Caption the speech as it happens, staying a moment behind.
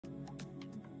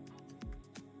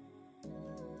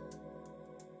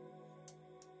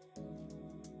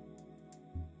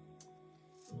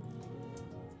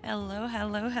Hello,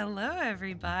 hello, hello,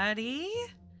 everybody.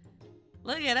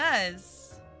 Look at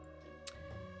us.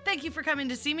 Thank you for coming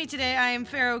to see me today. I am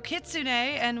Pharaoh Kitsune,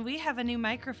 and we have a new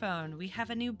microphone. We have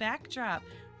a new backdrop.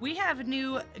 We have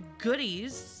new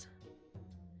goodies.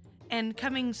 And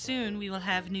coming soon, we will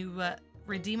have new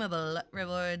redeemable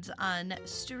rewards on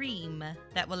stream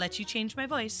that will let you change my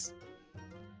voice.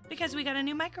 Because we got a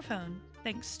new microphone,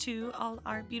 thanks to all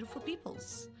our beautiful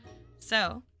peoples.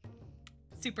 So,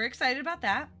 super excited about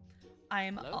that. I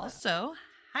am also...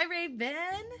 Hi,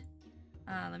 Raven!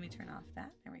 Let me turn off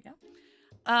that. There we go.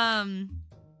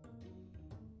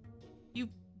 You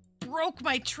broke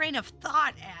my train of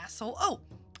thought, asshole. Oh,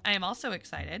 I am also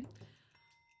excited.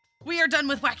 We are done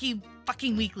with Wacky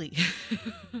Fucking Weekly.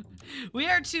 We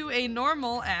are to a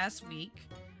normal ass week.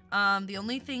 The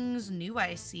only things new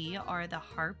I see are the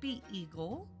Harpy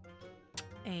Eagle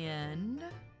and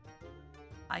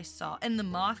the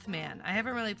Mothman. I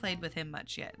haven't really played with him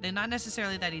much yet. They're not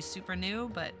necessarily that he's super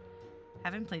new, but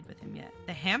haven't played with him yet.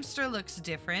 The hamster looks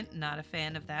different. Not a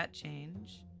fan of that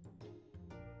change.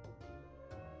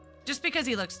 Just because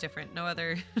he looks different. No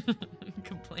other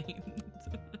complaints.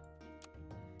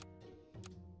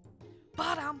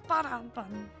 Ba-dum.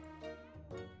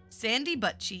 Sandy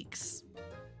Butt Cheeks.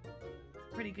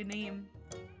 Pretty good name.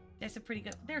 That's a pretty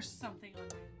good... There's something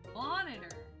on my monitor.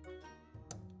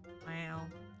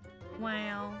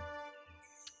 Wow.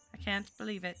 I can't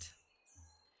believe it.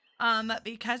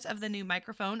 Because of the new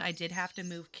microphone, I did have to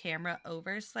move camera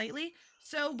over slightly.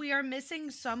 So we are missing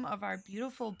some of our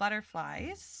beautiful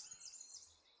butterflies.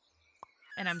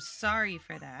 And I'm sorry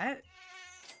for that.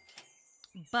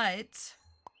 But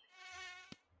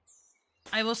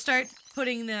I will start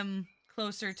putting them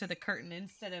closer to the curtain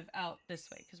instead of out this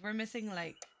way. Because we're missing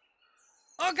like...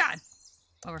 Oh, God!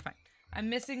 Oh, we're fine. I'm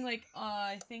missing like,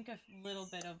 I think a little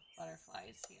bit of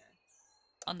butterflies here.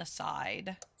 On the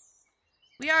side.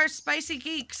 We are Spicy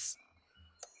Geeks.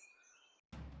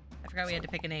 I forgot we had to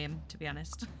pick a name, to be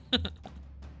honest.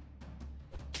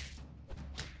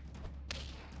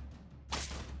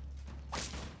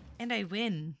 And I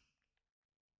win.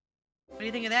 What do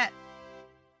you think of that?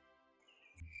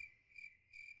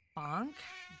 Bonk,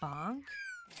 bonk,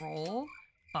 roll,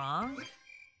 bonk,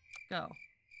 go.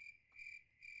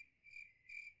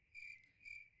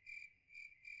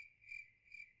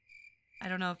 I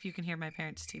don't know if you can hear my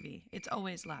parents' TV. It's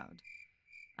always loud.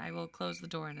 I will close the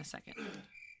door in a second.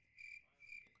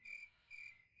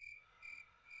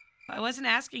 I wasn't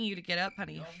asking you to get up,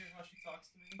 honey. You don't hear how she talks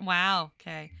to me? Wow,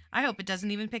 okay. I hope it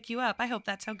doesn't even pick you up. I hope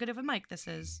that's how good of a mic this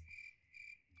is.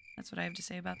 That's what I have to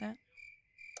say about that.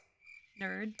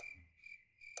 Nerd.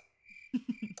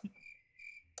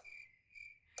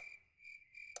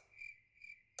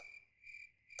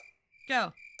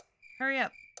 Go. Hurry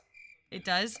up. It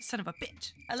does? Son of a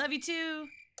bitch. I love you too.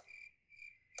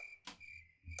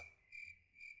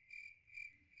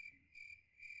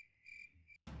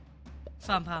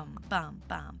 Bum bum bum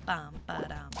bum bum ba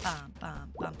dum bum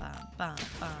bum bum bum bum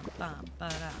bum bum ba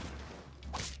dum.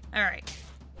 Alright.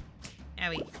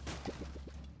 Owie.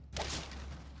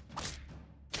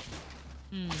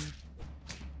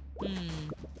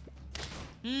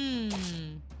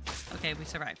 Okay, we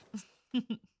survived.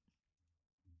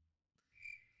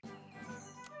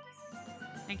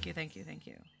 Thank you.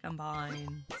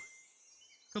 Combine.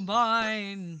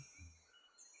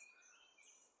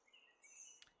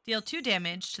 Deal 2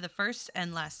 damage to the first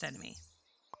and last enemy.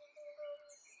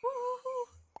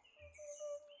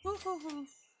 Woo-hoo-hoo.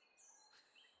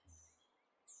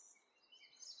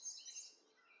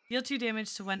 Deal 2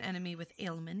 damage to 1 enemy with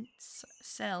ailments.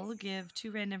 Sell, give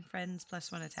 2 random friends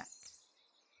 +1 attack.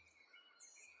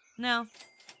 No.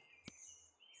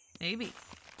 Maybe.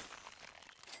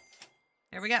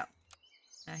 There we go.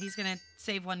 Now he's gonna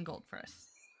save 1 gold for us.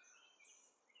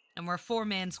 And we're a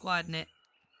 4-man squad in it.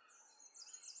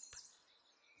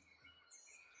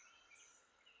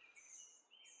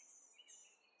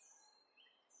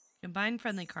 Combine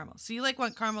friendly caramel. So you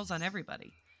want caramels on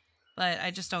everybody. But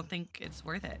I just don't think it's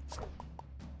worth it.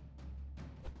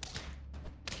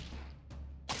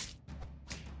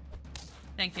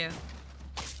 Thank you.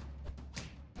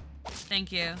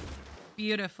 Thank you.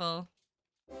 Beautiful.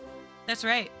 That's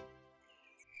right.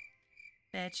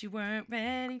 Bet you weren't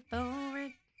ready for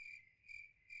it.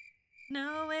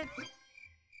 Know it.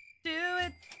 Do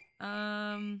it.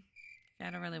 I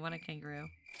don't really want a kangaroo.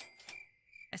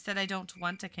 I said I don't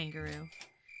want a kangaroo.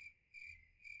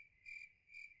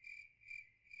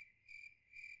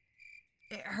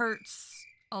 It hurts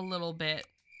a little bit,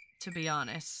 to be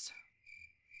honest.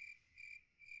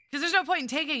 Because there's no point in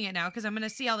taking it now, because I'm going to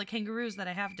see all the kangaroos that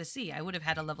I have to see. I would have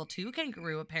had a level 2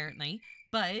 kangaroo, apparently,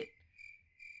 but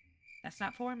That's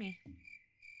not for me.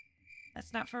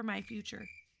 That's not for my future.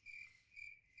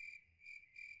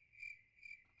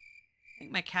 I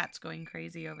think my cat's going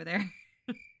crazy over there.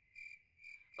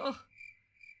 Oh,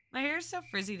 my hair is so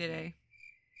frizzy today.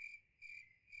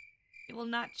 It will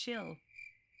not chill.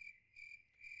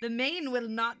 The mane will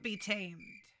not be tamed.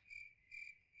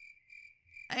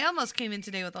 I almost came in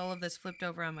today with all of this flipped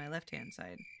over on my left-hand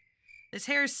side. This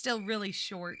hair is still really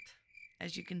short,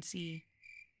 as you can see.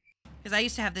 Because I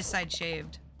used to have this side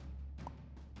shaved.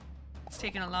 It's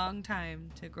taken a long time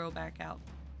to grow back out.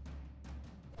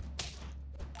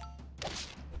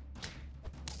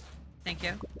 Thank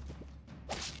you.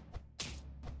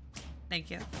 Thank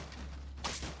you.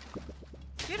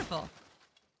 Beautiful.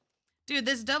 Dude,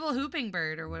 this double hooping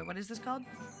bird, or what is this called?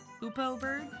 Hoopoe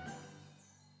bird?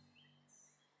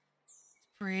 It's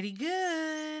pretty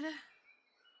good.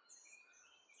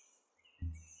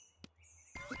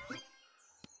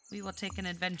 We will take an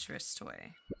adventurous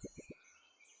toy.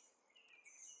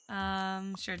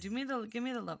 Sure, give me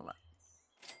the level up.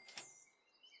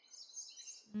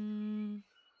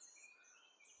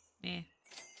 Yeah.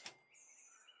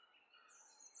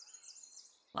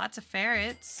 Lots of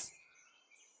ferrets.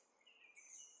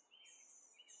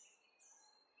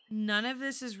 None of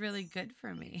this is really good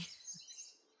for me.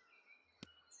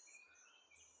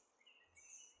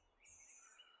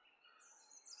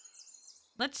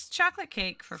 Let's chocolate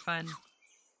cake for fun.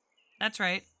 That's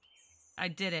right. I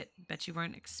did it. Bet you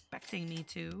weren't expecting me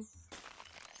to.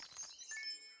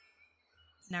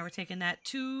 Now we're taking that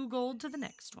 2 gold to the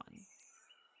next one.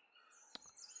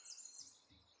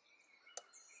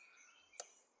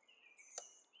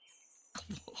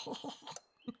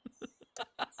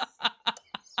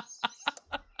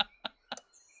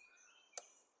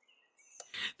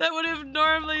 That would have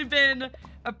normally been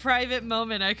a private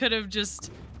moment I could have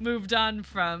just moved on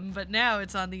from, but now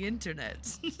it's on the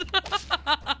internet.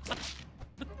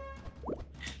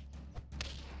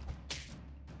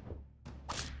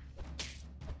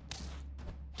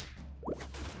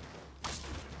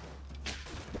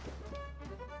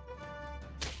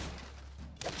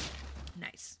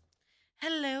 Nice.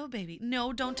 Hello, baby.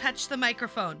 No, don't touch the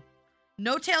microphone.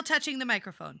 No tail touching the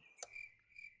microphone.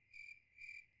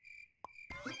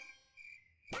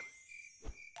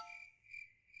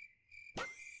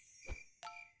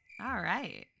 All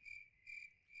right.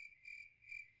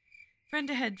 Friend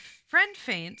ahead. Friend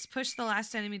faints. Push the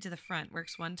last enemy to the front.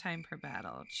 Works 1 time per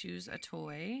battle. Choose a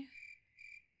toy.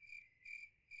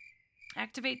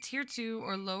 Activate tier 2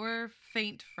 or lower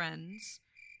faint friends.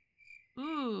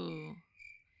 Ooh.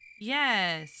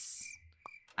 Yes.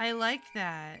 I like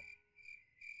that.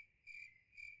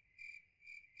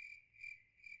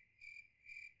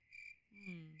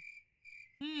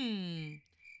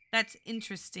 That's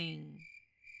interesting.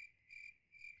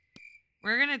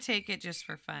 We're gonna take it just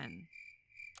for fun.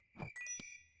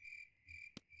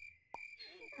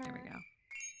 There we go.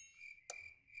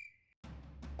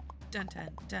 Dun dun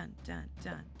dun dun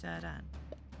dun dun dun.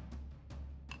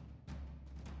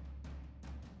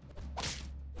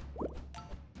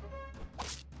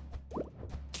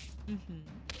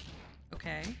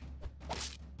 Okay.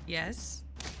 Yes.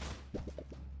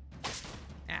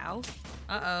 Ow.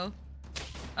 Uh-oh.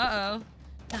 Uh-oh.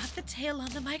 Not the tail on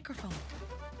the microphone.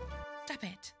 Stop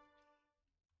it.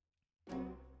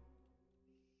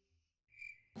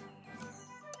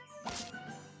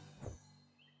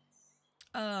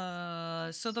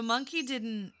 So the monkey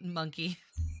didn't...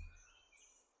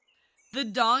 The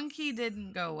donkey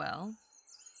didn't go well.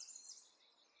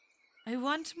 I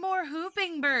want more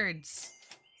hooping birds.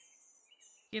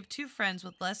 You have 2 friends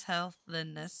with less health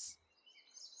than this.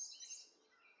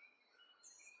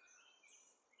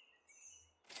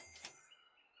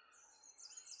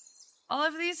 All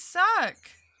of these suck.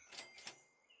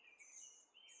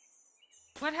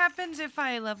 What happens if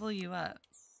I level you up?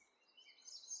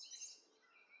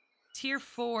 Tier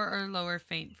 4 or lower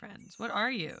faint friends. What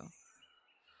are you?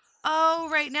 Oh,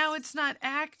 right now it's not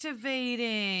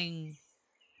activating.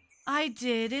 I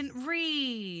didn't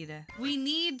read. We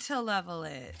need to level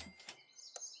it.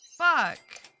 Fuck.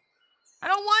 I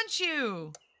don't want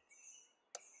you.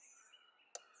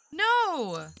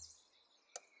 No.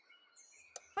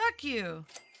 Fuck you.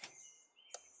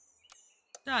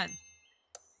 Done.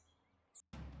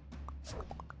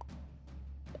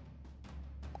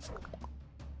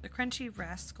 The Crunchy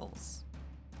Rascals.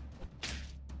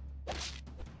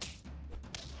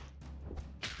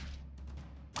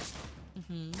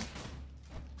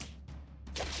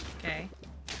 Okay.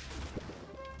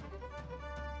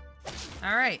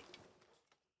 All right.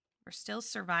 We're still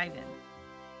surviving.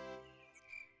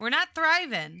 We're not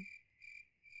thriving.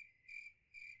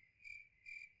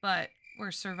 but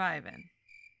we're surviving.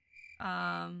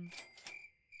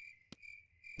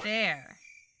 There.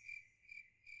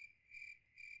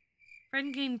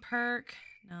 Friend gain perk.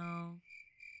 No.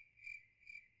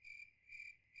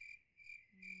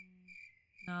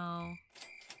 No.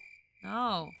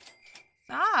 No.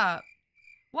 Stop.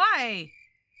 Why?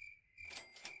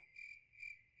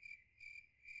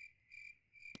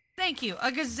 Thank you.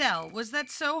 A gazelle. Was that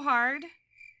so hard?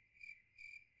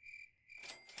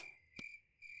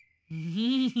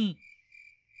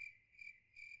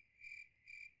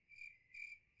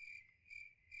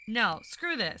 No,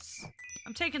 screw this.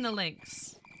 I'm taking the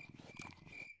lynx.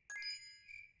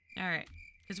 Alright.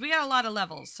 Because we got a lot of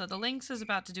levels, so the lynx is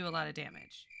about to do a lot of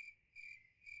damage.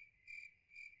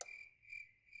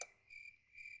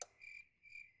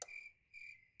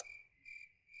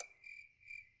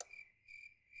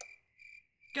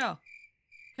 Go.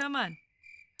 Come on.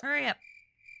 Hurry up.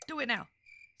 Do it now.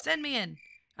 Send me in.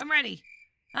 I'm ready.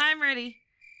 I'm ready.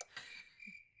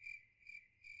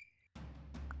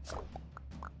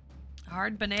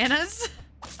 Hard bananas?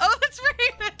 Oh, that's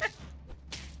Raven!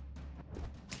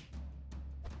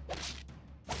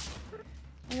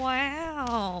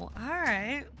 Wow.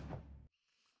 Alright.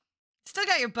 Still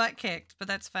got your butt kicked, but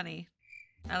that's funny.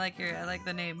 I like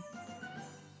the name.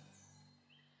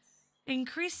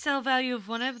 Increase sell value of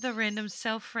one of the random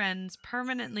sell friends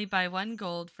permanently by 1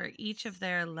 gold for each of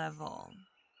their level.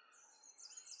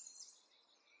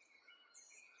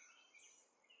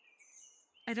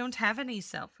 I don't have any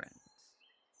sell friends.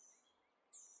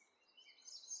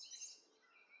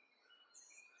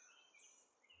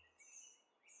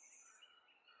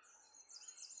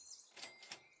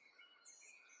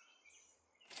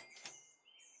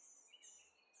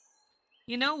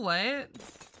 You know what?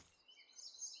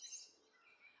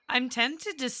 I'm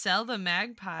tempted to sell the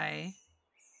magpie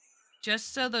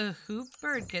just so the hoop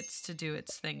bird gets to do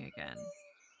its thing again.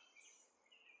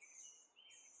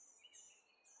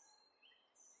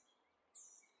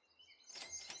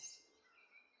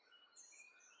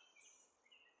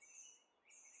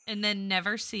 And then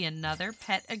never see another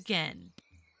pet again.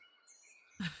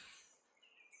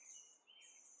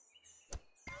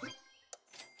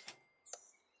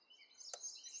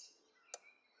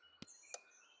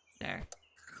 There.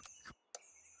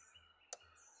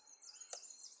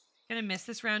 Gonna miss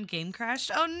this round, game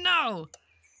crashed. Oh no!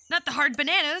 Not the hard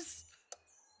bananas!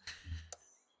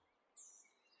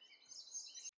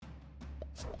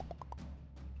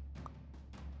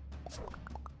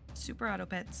 Super auto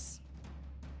pets.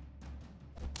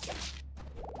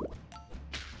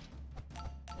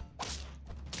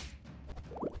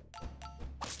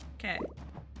 Okay.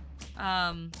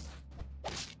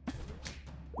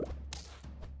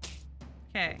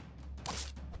 Okay.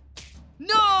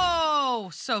 No!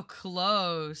 So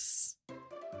close.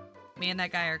 Me and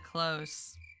that guy are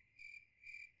close.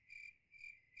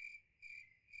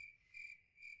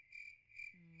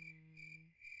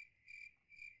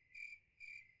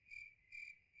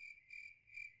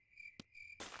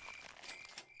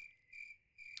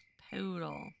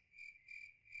 Poodle.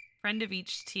 Friend of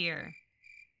each tier.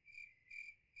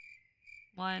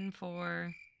 1,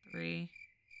 4, 3.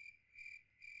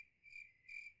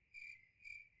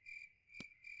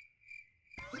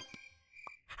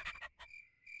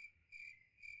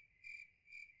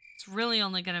 It's really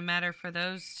only going to matter for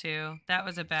those two. That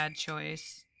was a bad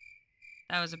choice.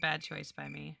 That was a bad choice by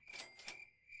me.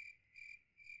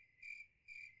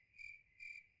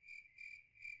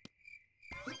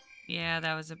 Yeah,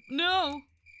 that was a... No!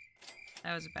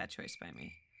 That was a bad choice by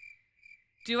me.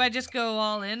 Do I just go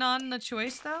all in on the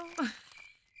choice, though?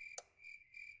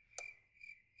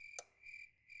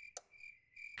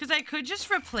 Because I could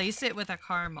just replace it with a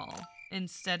caramel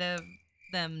instead of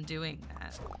them doing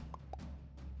that.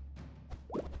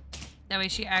 That way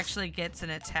she actually gets an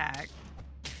attack.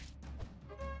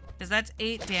 Because that's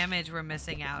 8 damage we're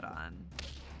missing out on.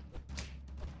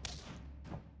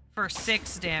 For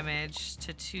 6 damage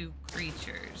to 2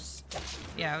 creatures.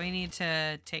 Yeah, we need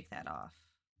to take that off.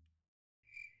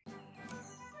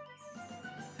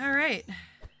 Alright.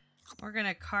 We're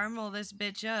gonna caramel this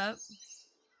bitch up.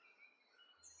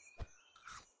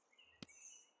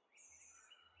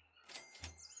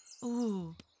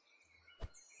 Ooh.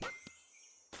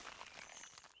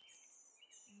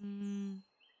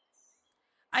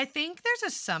 I think there's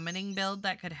a summoning build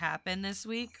that could happen this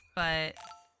week, but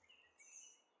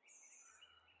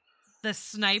the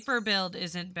sniper build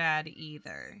isn't bad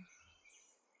either.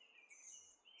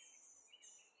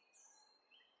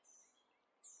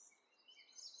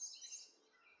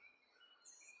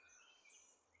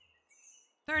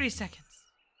 "30 seconds.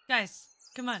 Guys,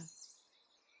 come on.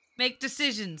 Make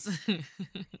decisions. The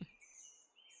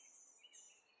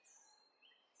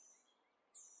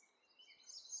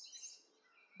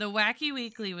Wacky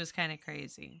Weekly was kind of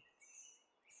crazy.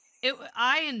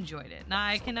 I enjoyed it. Now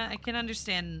I can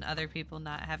understand other people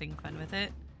not having fun with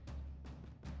it,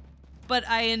 but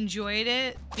I enjoyed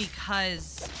it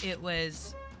because it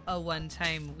was a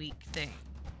one-time week thing.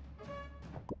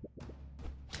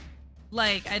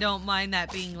 Like, I don't mind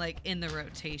that being like in the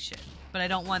rotation, but I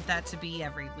don't want that to be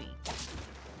every week.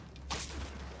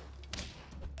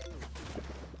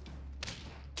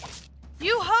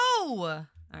 Yoo-ho! All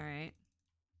right.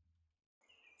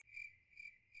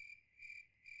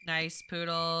 Nice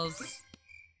poodles.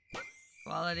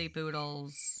 Quality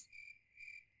poodles.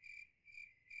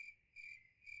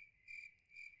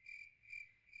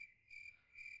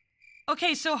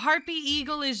 Okay, so Harpy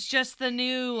Eagle is just the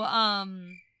new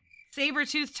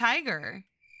saber-toothed tiger.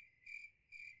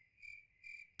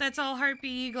 That's all Harpy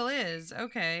Eagle is.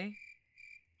 Okay.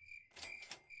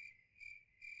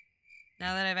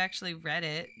 Now that I've actually read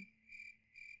it.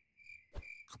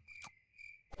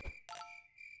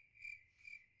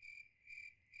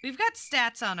 We've got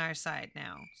stats on our side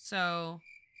now, so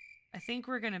I think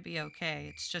we're going to be okay.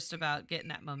 It's just about getting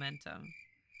that momentum.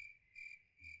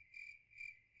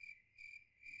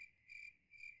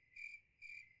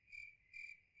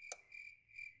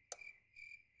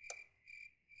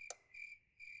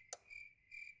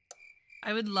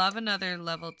 I would love another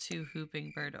level 2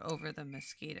 Whooping Bird over the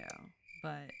Mosquito,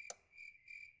 but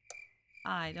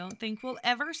I don't think we'll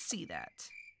ever see that.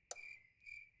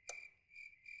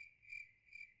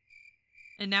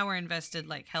 And now we're invested,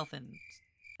 like, health and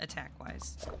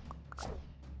attack-wise.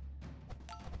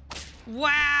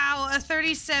 Wow, a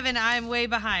 37. I'm way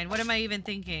behind. What am I even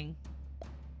thinking?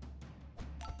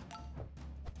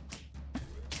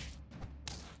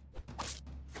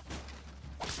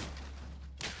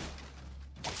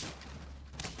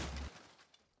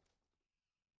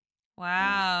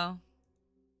 Wow.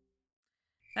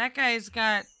 That guy's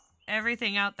got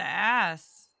everything out the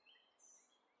ass.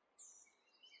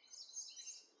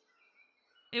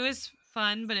 It was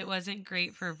fun, but it wasn't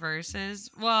great for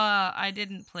versus. Well, I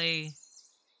didn't play...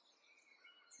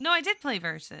 No, I did play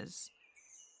versus.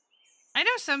 I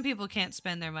know some people can't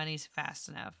spend their money fast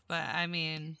enough, but I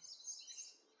mean...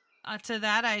 to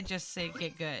that, I just say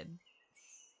get good.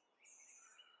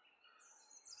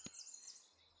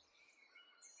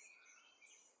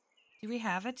 Do we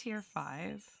have a tier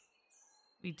 5?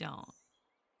 We don't.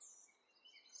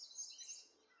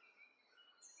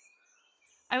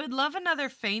 I would love another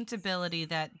feint ability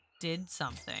that did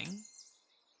something.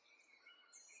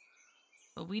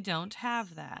 But we don't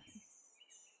have that.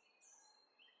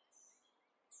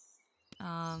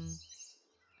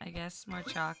 I guess more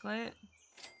chocolate.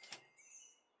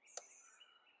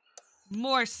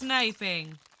 More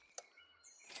sniping.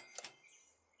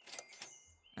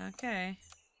 Okay.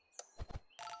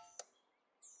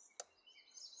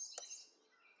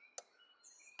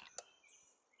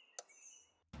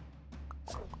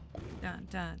 Dun,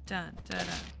 dun, dun, dun, dun.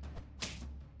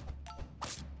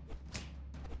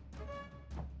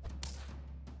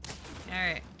 All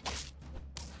right.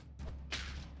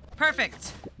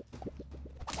 Perfect.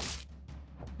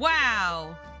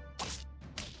 Wow.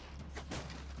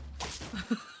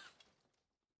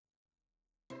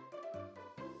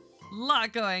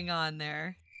 Lot going on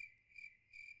there.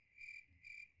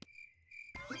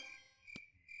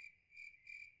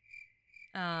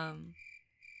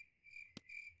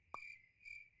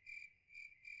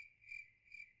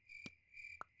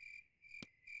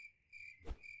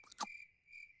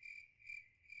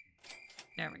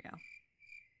 There we go.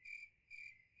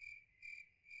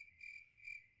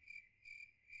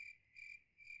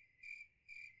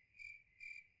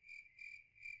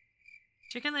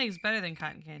 Chicken leg's better than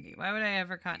cotton candy. Why would I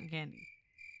ever cotton candy?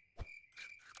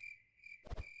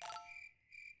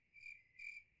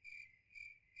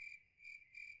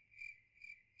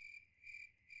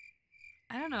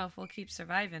 I don't know if we'll keep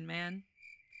surviving, man.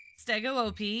 Stego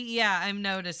OP? Yeah, I'm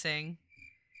noticing.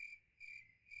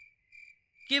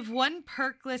 Give one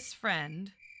perkless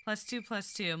friend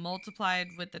 +2/+2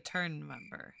 multiplied with the turn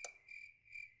number.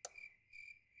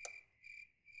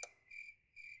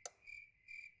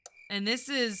 And this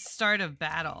is start of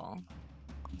battle.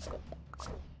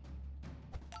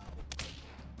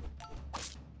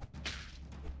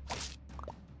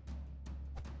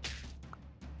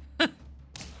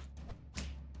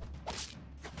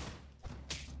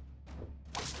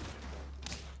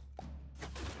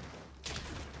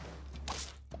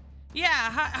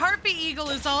 Yeah, Harpy Eagle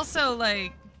is also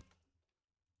like...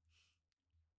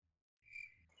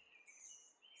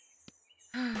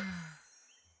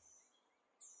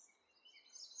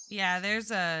 Yeah,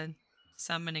 there's a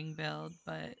summoning build,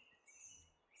 but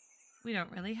we don't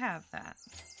really have that.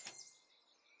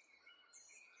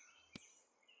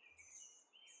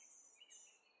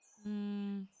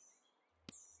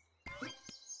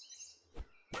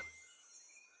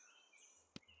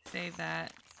 Save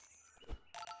that.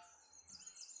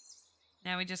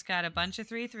 Now we just got a bunch of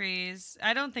 3/3s.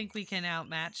 I don't think we can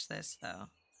outmatch this, though.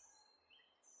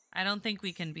 I don't think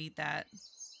we can beat that.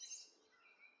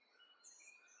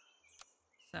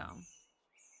 So.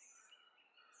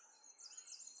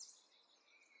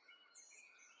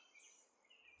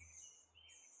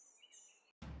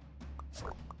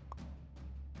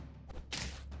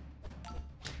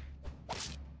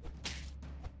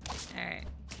 Alright.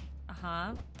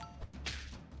 Uh-huh.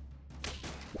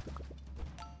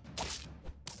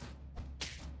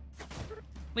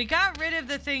 We got rid of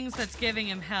the things that's giving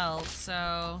him health,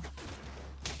 so...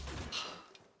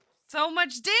 So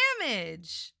much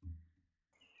damage!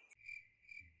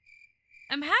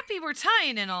 I'm happy we're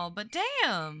tying and all, but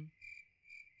damn!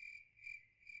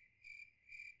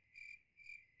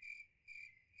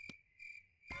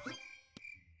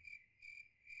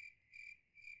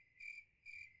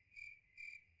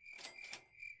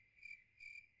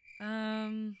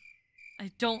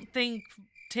 I don't think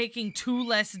taking 2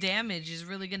 less damage is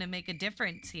really gonna make a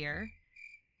difference here.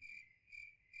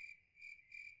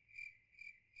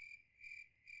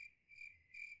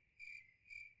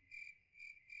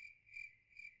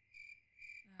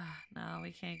 No,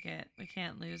 we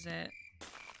can't lose it.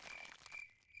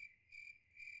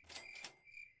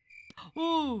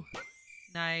 Ooh!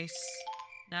 Nice.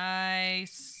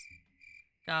 Nice.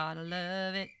 Gotta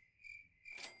love it.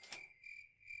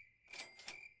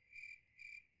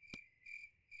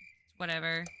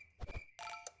 Whatever.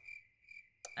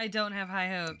 I don't have high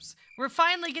hopes. We're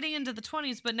finally getting into the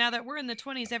 20s, but now that we're in the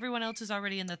 20s, everyone else is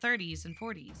already in the 30s and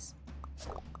 40s.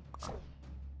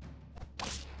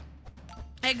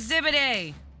 Exhibit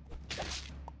A!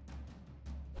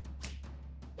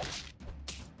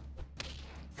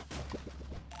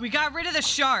 We got rid of the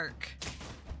shark.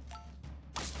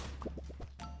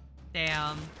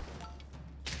 Damn.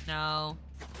 No.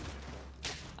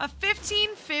 A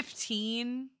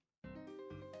 15-15.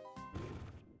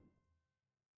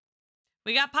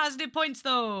 We got positive points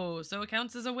though, so it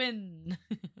counts as a win.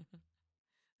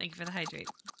 Thank you for the hydrate.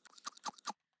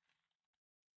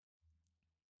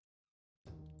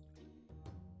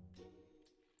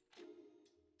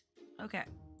 Okay.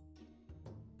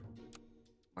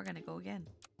 We're gonna go again.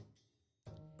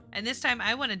 And this time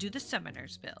I want to do the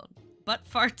Summoners build. Butt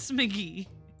Farts McGee.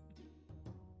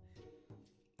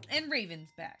 And Raven's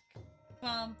back.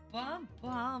 Bum, bum,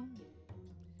 bum.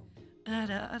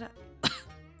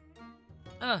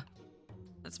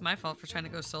 That's my fault for trying to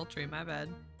go sultry. My bad.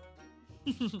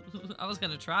 I was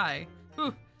gonna try.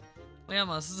 Whew. We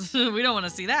almost... we don't want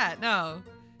to see that. No.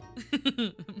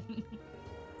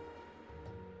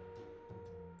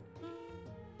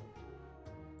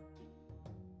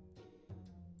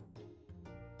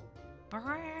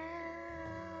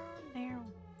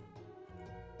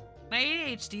 My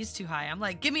ADHD's too high. I'm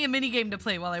like, give me a mini game to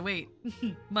play while I wait.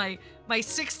 my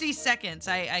 60 seconds.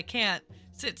 I can't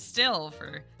sit still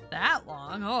for that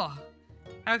long. Oh,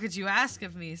 how could you ask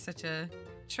of me such a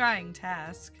trying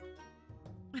task?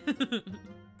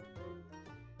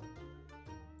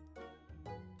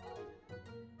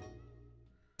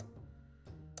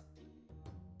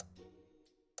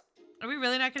 Are we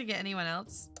really not gonna get anyone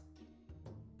else?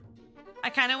 I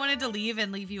kind of wanted to leave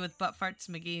and leave you with Butt Farts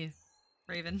McGee,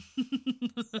 Raven.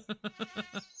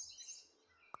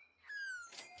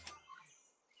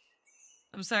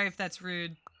 I'm sorry if that's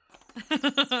rude.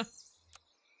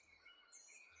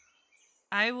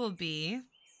 I will be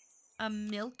a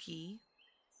Milky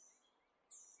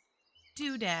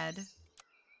Doodad.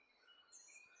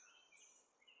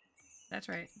 That's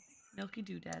right. Milky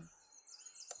Doodad.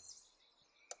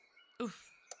 Oof.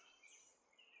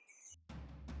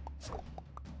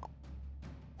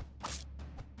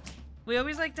 We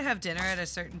always like to have dinner at a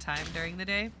certain time during the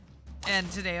day.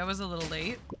 And today I was a little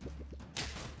late.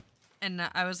 And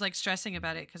I was like stressing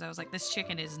about it because I was like, this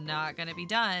chicken is not going to be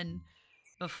done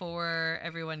before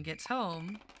everyone gets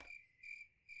home.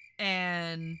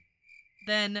 And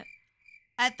then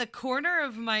at the corner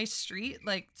of my street,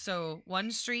 like, so one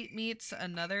street meets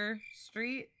another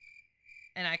street.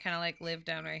 And I kind of like live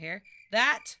down right here.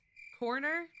 That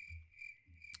corner,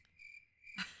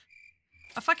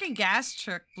 a fucking gas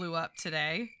truck blew up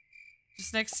today.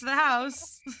 Just next to the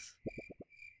house.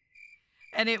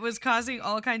 And it was causing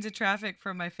all kinds of traffic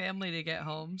for my family to get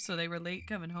home, so they were late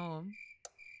coming home.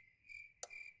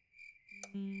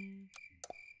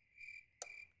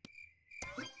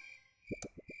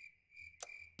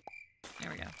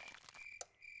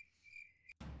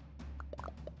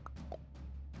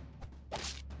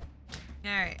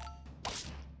 Alright.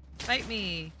 Fight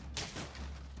me.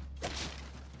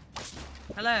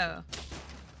 Hello.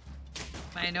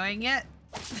 Am I annoying yet?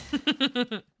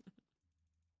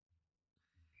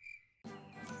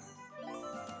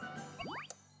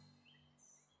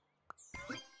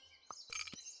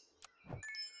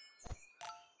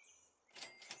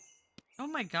 Oh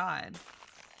my god.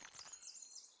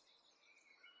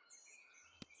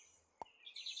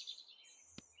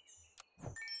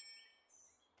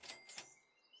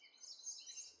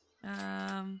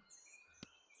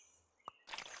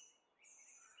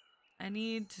 I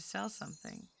need to sell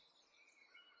something.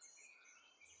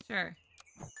 Sure.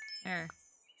 There.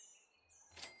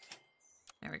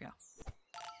 There we go.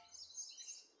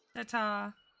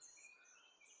 Ta-ta.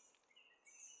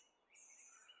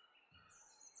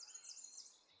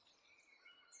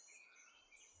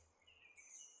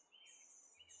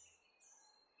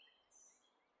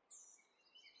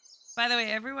 By the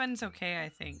way, everyone's okay, I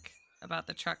think, about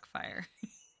the truck fire.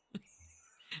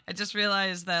 I just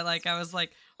realized that, like, I was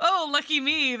like, oh, lucky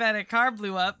me that a car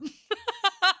blew up.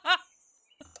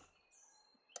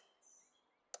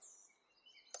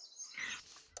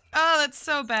 Oh, that's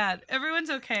so bad. Everyone's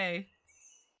okay.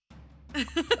 Good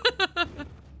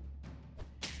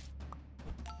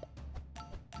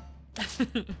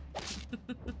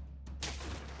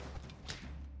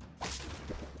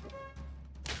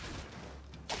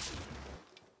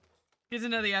to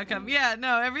know the outcome. Yeah,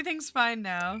 no, everything's fine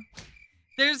now.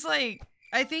 There's like,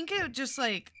 I think it just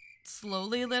like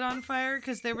slowly lit on fire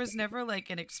because there was never like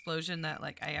an explosion that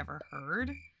like I ever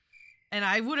heard. And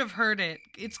I would have heard it.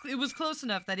 It was close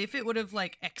enough that if it would have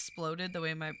like exploded the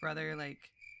way my brother like,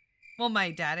 well,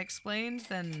 my dad explained,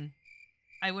 then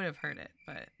I would have heard it,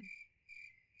 but.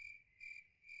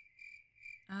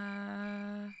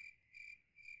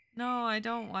 No, I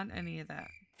don't want any of that.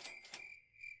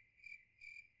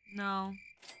 No.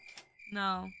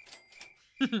 No.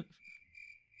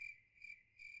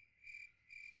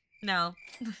 No.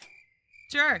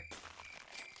 Sure.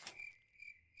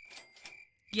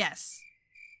 Yes.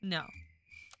 No.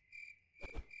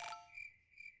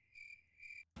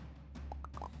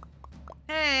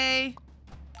 Hey.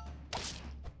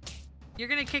 You're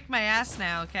gonna kick my ass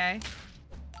now, okay?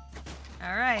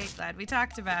 Alright, glad we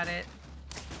talked about it.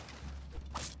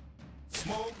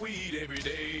 Smoke weed every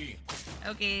day.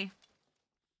 Okay.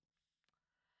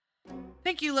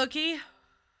 Thank you, Loki.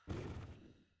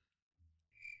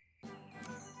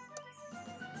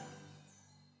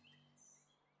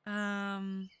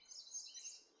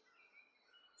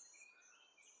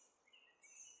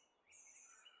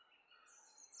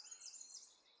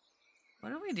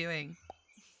 What are we doing?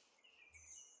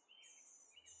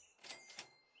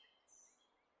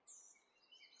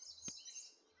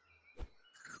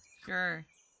 Sure.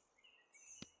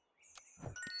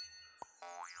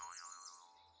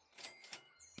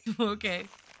 Okay.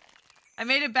 I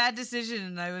made a bad decision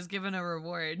and I was given a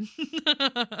reward.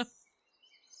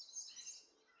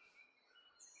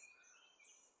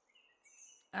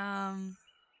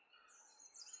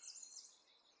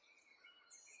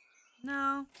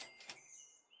 No.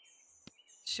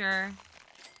 Sure.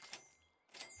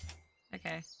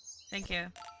 Okay. Thank you.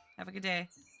 Have a good day.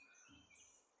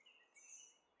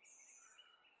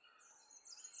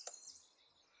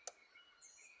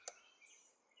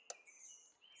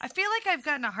 I feel like I've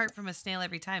gotten a heart from a snail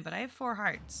every time, but I have 4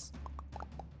 hearts.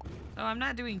 So I'm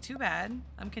not doing too bad.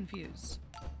 I'm confused.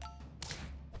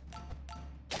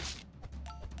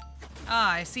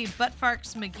 Ah, I see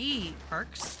Buttfarks McGee,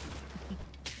 Parks,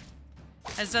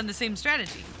 has done the same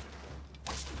strategy.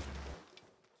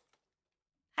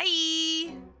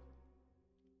 Hi!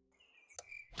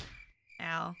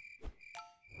 Ow.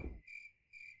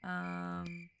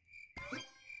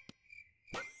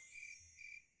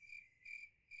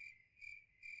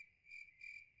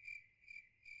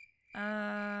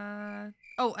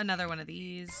 Oh, another one of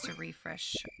these to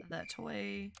refresh the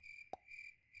toy.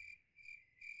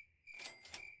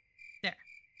 There.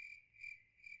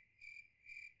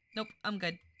 Nope, I'm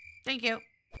good. Thank you.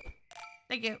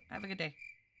 Thank you. Have a good day.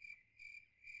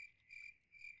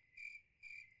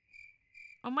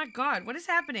 Oh my god, what is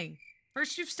happening?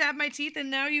 First you've stabbed my teeth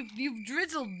and now you've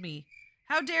drizzled me.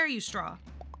 How dare you, Straw?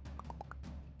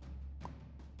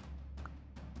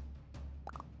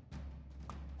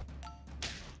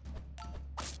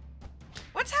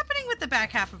 What's happening with the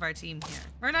back half of our team here?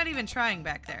 We're not even trying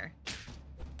back there.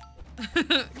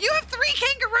 You have 3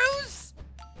 kangaroos?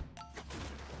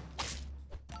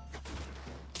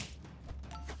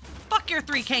 Fuck your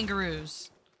 3 kangaroos.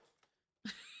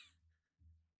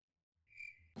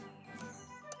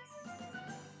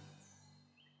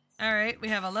 All right, we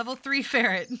have a level 3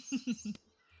 ferret.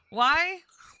 Why?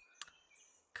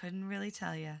 Couldn't really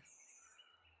tell you.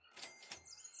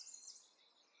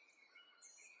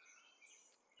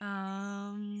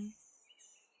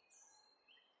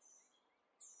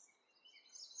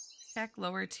 Check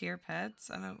lower tier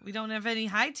pets. We don't have any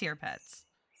high tier pets.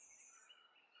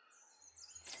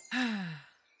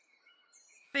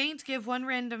 Faint, give one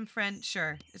random friend.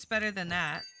 Sure, it's better than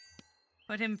that.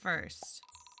 Put him first.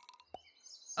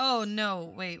 Oh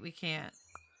no, wait, we can't.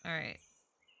 All right.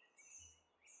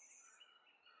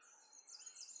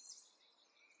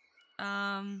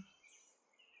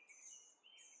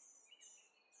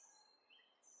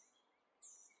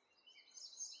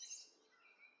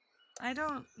 I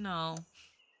don't know.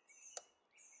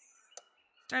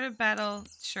 Start a battle,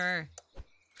 sure.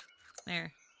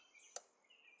 There.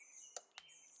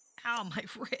 Ow, my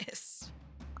wrist.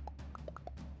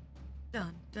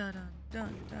 Dun dun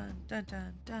dun dun dun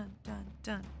dun dun dun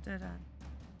dun dun dun.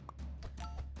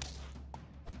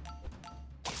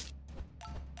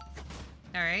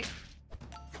 All right.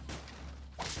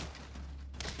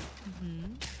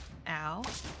 Ow.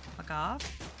 Fuck off.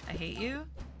 I hate you.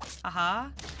 Haha.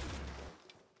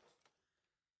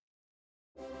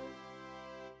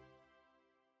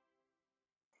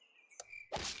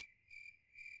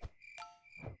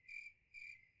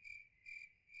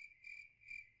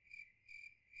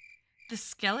 The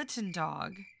skeleton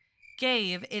dog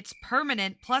gave its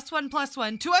permanent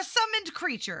 +1/+1 to a summoned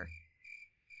creature.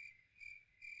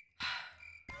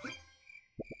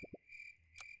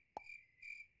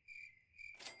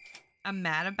 I'm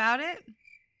mad about it,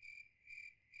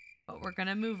 but we're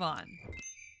gonna move on.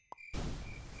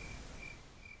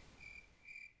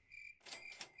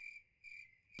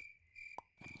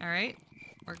 All right,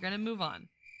 we're gonna move on.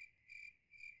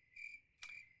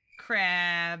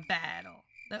 Crab battle.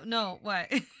 No,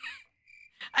 what?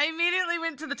 I immediately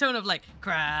went to the tone of like,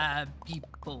 crab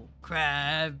people,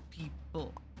 crab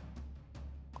people.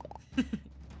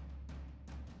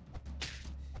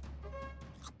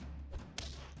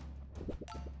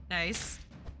 Nice.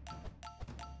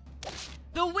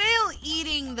 The whale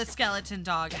eating the skeleton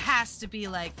dog has to be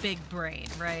like big brain,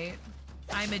 right?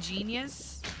 I'm a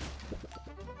genius.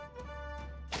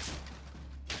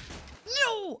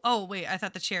 No! Oh, wait, I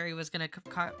thought the cherry was gonna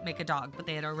make a dog, but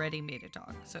they had already made a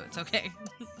dog, so it's okay.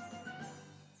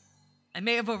 I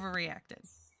may have overreacted.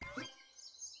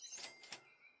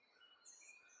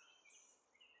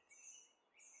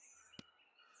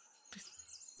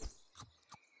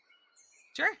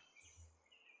 Sure.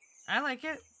 I like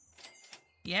it.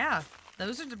 Yeah,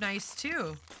 those are nice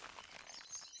too.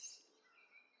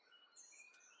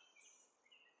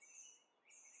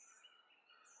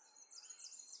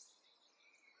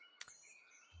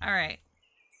 All right.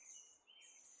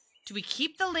 Do we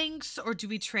keep the lynx or do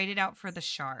we trade it out for the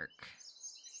shark?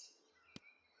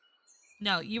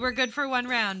 No, you were good for 1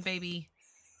 round, baby.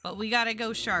 But we gotta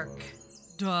go shark.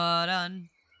 Dun.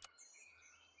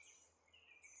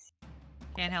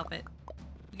 Can't help it.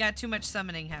 We got too much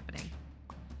summoning happening.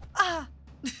 Ah!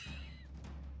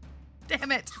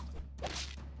 Damn it!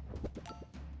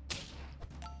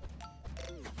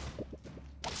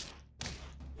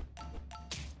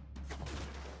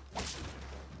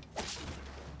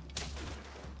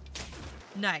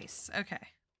 Nice. Okay.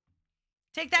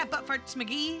 Take that, butt farts,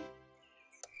 McGee.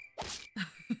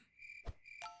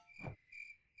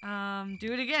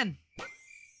 Do it again.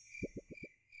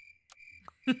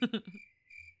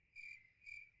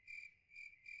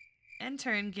 End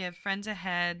turn, give friends a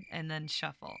head, and then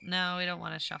shuffle. No, we don't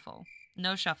want to shuffle.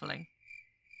 No shuffling.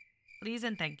 Please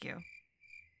and thank you.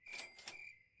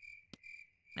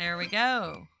 There we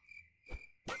go.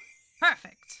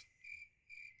 Perfect.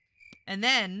 And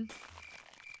then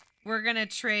we're gonna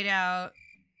trade out.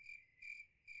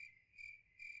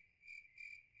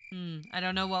 I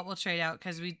don't know what we'll trade out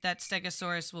because that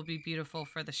Stegosaurus will be beautiful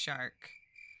for the shark.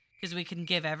 Because we can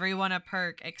give everyone a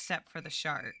perk except for the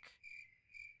shark.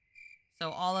 So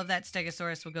all of that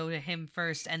Stegosaurus will go to him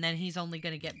first, and then he's only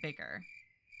going to get bigger.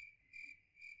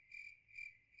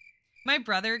 My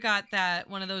brother got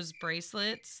one of those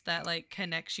bracelets that like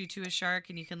connects you to a shark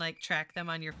and you can like track them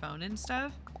on your phone and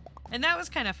stuff. And that was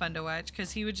kind of fun to watch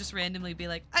because he would just randomly be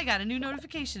like, I got a new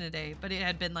notification today. But it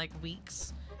had been like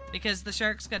weeks because the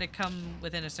shark's got to come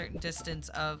within a certain distance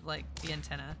of like the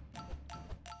antenna.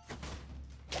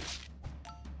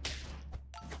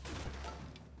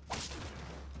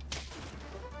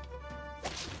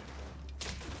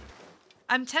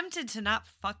 I'm tempted to not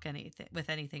fuck with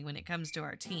anything when it comes to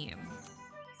our team.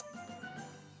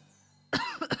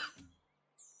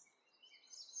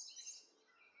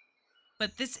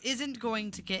 But this isn't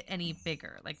going to get any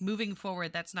bigger. Like, moving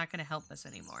forward, that's not going to help us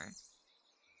anymore.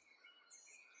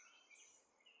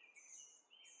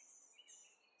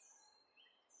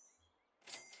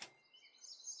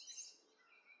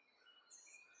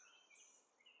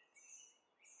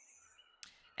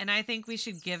 And I think we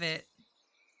should give it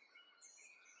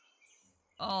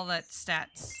all that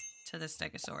stats to the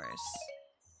Stegosaurus.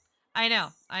 I know,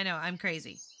 I'm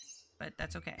crazy. But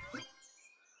that's okay.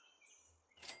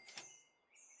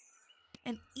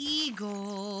 An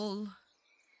eagle.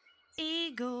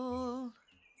 Eagle.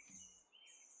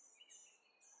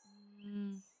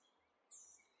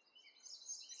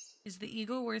 Is the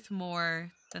eagle worth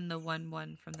more than the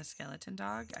 1/1 from the skeleton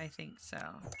dog? I think so.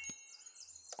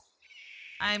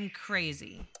 I'm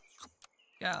crazy.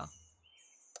 Go.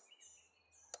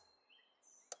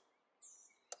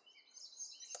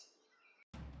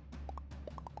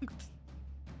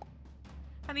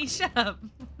 Honey, shut up.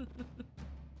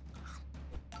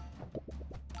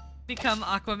 Become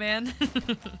Aquaman.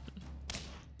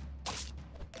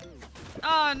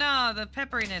 Oh no, the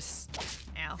pepperiness.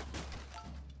 Ow.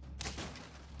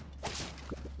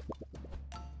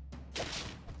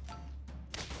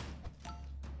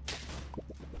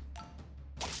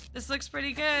 This looks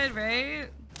pretty good, right?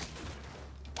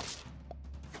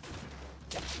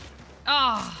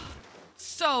 Oh,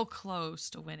 so close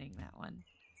to winning that one.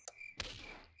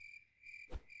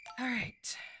 All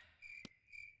right.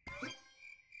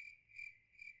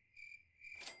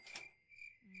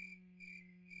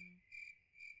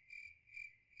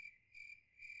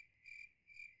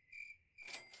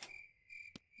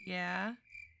 Yeah.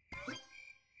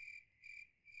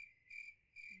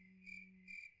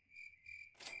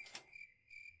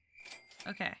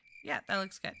 Okay. Yeah, that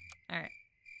looks good. All right.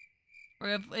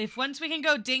 Or if once we can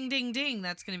go ding, ding, ding,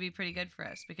 that's going to be pretty good for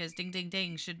us because ding, ding,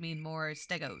 ding should mean more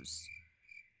stegos.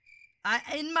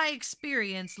 In my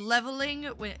experience, leveling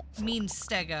means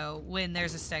stego when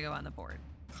there's a stego on the board.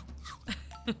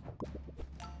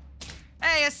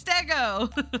 Hey, a stego!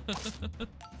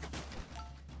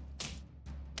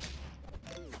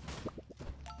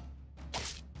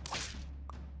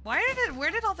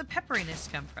 Where did all the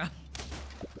pepperiness come from?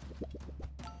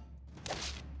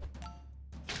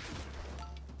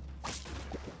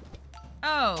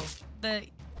 Oh,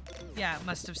 yeah, it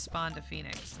must have spawned a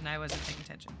phoenix and I wasn't paying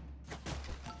attention.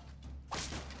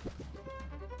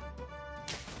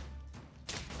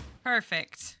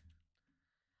 Perfect.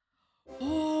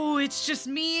 Oh, it's just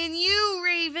me and you,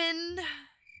 Raven.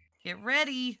 Get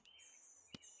ready.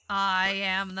 I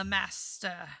am the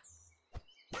master.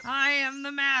 I am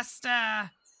the master.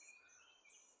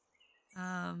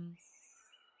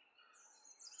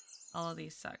 All of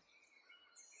these suck.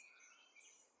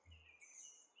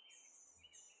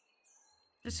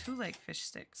 Just who like fish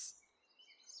sticks?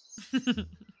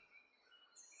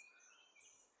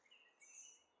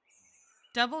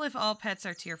 Double if all pets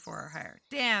are tier 4 or higher.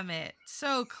 Damn it.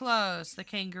 So close. The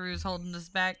kangaroo's holding us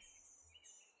back.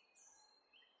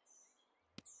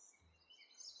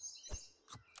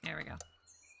 There we go.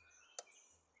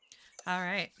 All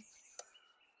right.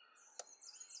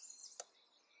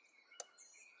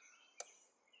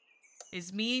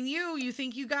 It's me and you. You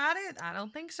think you got it? I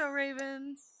don't think so,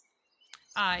 Raven.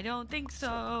 I don't think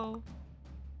so.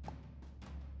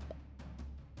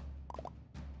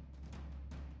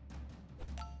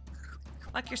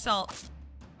 Fuck your salt.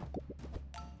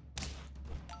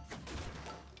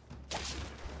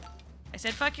 I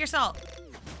said fuck your salt.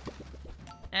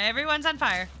 Everyone's on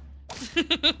fire.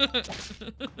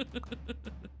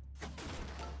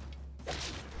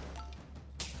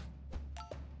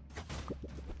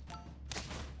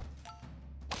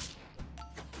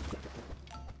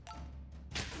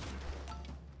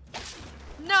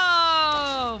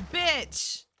 No,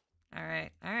 bitch. All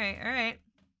right, all right, all right.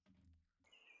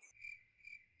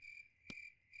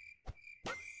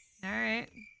 All right.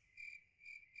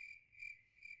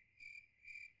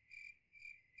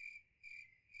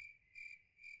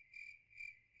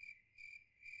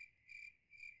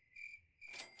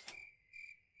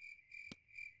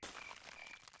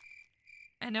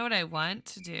 I know what I want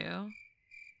to do,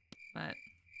 but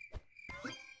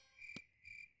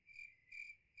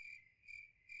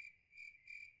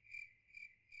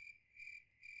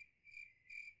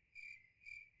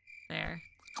there.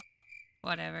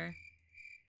 Whatever.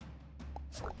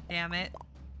 Damn it.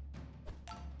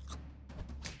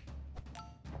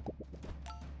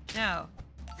 No.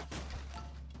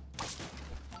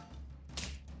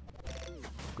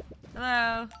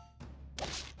 Hello.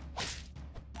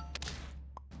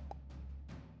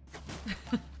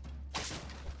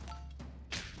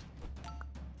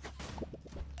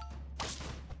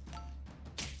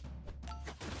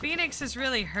 Phoenix is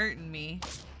really hurting me.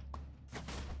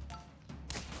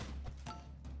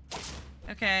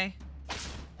 Okay.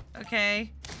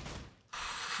 Okay.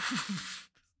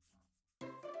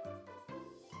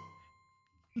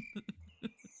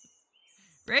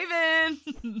 Raven!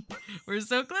 We're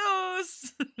so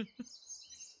close!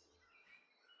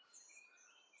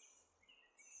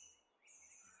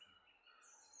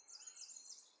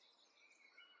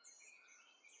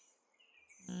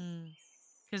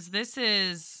 Because this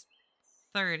is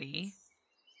 30.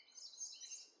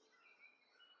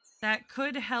 That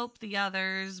could help the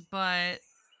others, but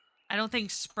I don't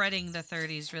think spreading the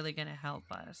 30 is really going to help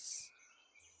us.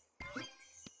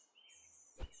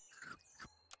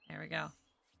 There we go.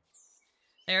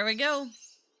 There we go.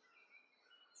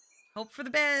 Hope for the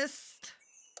best.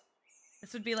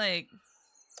 This would be like,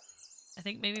 I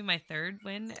think maybe my 3rd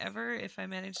win ever if I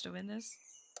manage to win this.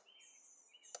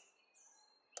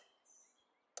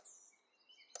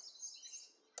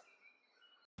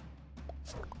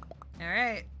 All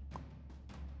right.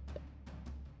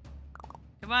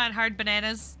 Come on, hard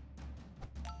bananas.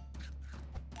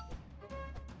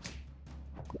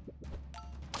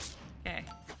 Okay.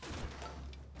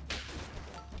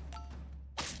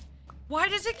 Why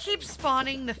does it keep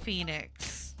spawning the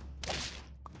Phoenix?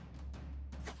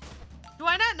 Do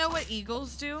I not know what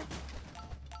eagles do?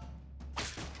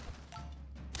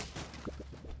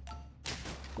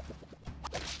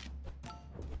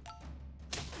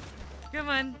 Come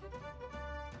on.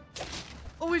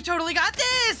 Oh, we've totally got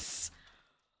this!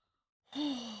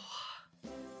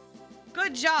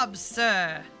 Good job,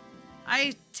 sir.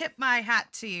 I tip my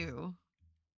hat to you.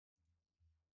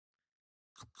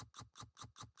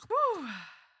 Whew.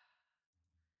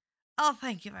 Oh,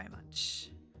 thank you very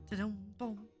much. Da-dum,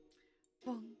 boom,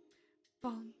 boom,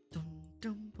 boom, dum,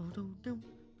 dum, boom, dum, dum,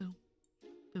 boom,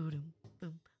 boom, boom,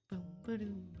 boom, boom,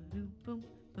 boom, boom, boom,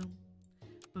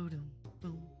 boom,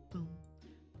 boom, boom,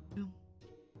 boom.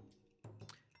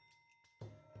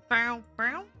 Bow,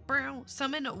 bow, bow.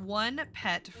 Summon 1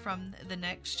 pet from the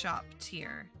next shop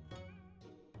tier.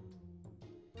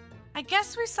 I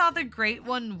guess we saw the great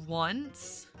one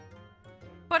once,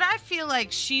 but I feel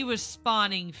like she was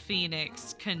spawning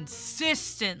Phoenix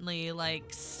consistently like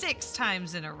 6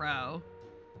 times in a row.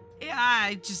 Yeah,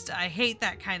 I hate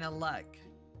that kind of luck.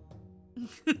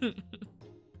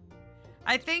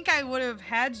 I think I would have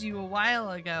had you a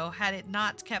while ago had it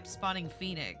not kept spawning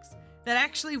Phoenix. That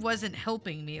actually wasn't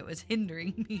helping me, it was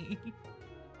hindering me.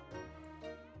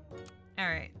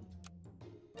 Alright.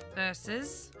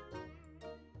 Versus.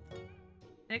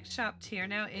 Next shop tier,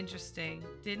 now interesting.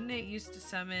 Didn't it used to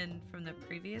summon from the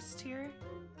previous tier?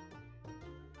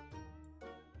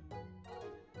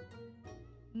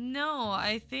 No,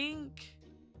 I think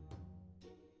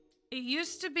it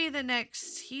used to be the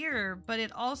next tier, but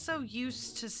it also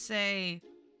used to say...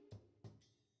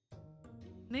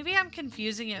 Maybe I'm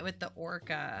confusing it with the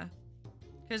Orca.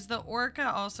 Because the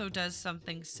Orca also does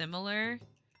something similar.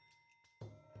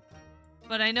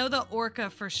 But I know the Orca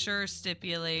for sure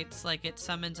stipulates, like, it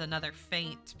summons another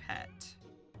faint pet.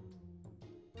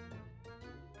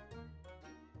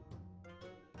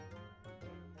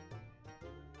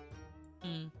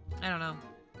 I don't know.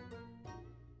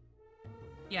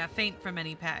 Yeah, faint from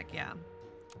any pack, yeah.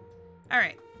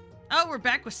 Alright. Oh, we're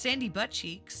back with Sandy Butt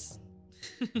Cheeks.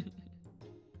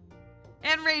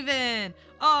 And Raven!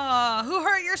 Aw, who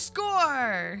hurt your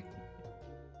score?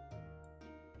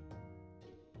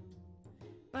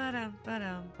 Ba-dum,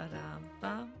 ba-dum, ba-dum,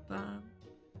 bum, bum.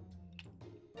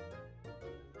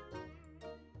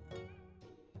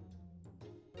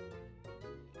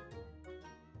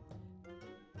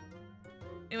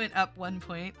 It went up 1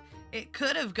 point. It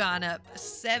could have gone up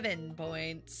 7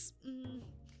 points.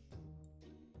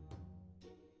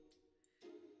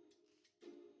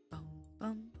 Bum,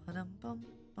 bum, ba-dum, bum,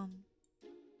 bum.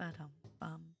 Ba-dum,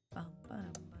 bum, bum,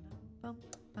 ba-dum, ba-dum, bum,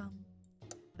 bum.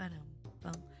 Ba-dum,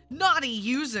 bum. Naughty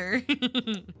user!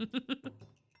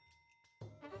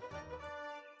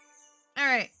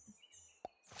 Alright.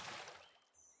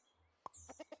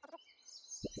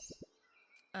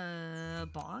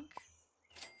 Bonk?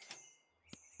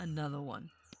 Another one.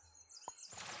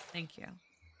 Thank you.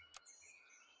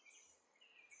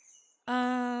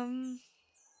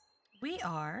 We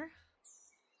are...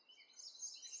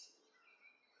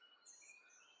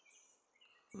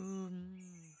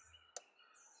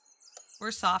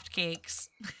 We're soft cakes.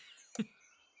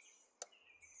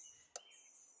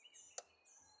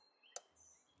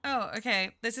 Oh,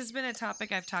 okay. This has been a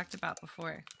topic I've talked about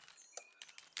before.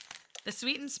 The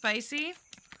sweet and spicy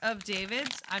of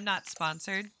David's. I'm not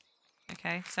sponsored.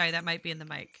 Okay, sorry, that might be in the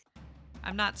mic.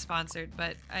 I'm not sponsored,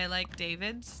 but I like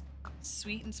David's.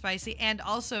 Sweet and spicy, and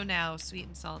also now sweet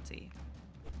and salty.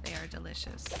 They are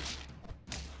delicious.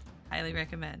 Highly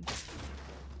recommend.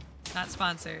 Not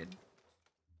sponsored.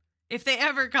 If they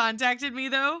ever contacted me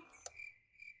though,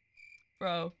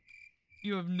 bro,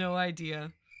 you have no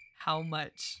idea how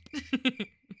much.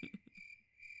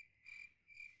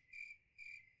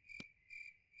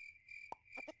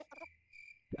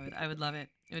 I would love it.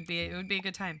 It would be a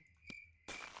good time.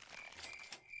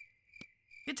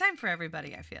 Good time for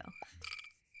everybody, I feel.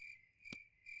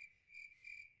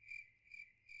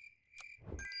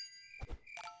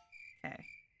 Okay.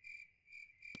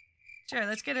 Sure,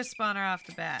 let's get a spawner off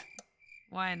the bat.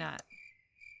 Why not?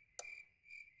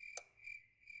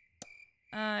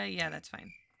 Yeah, that's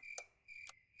fine.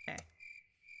 Okay.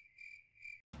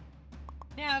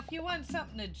 Now, if you want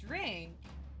something to drink,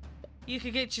 you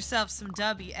could get yourself some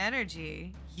W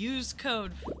Energy. Use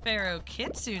code Pharaoh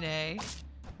Kitsune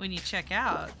when you check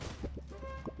out.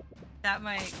 That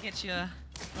might get you a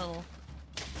little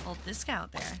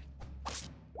discount there.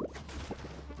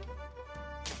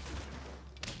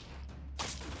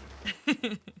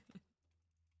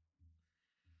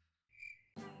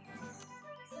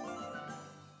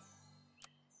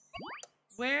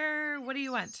 What do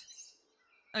you want?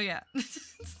 Oh yeah.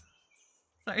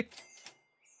 Sorry.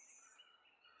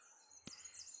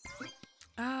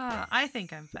 I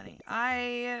think I'm funny.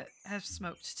 I have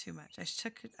smoked too much.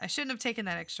 I shouldn't have taken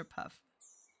that extra puff.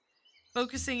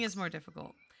 Focusing is more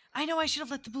difficult. I know I should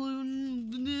have let the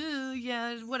balloon...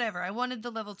 Yeah, whatever. I wanted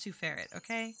the level 2 ferret,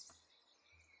 okay?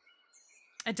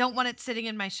 I don't want it sitting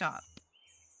in my shop.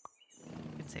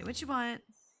 You can say what you want.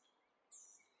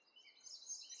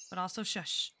 But also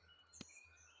shush.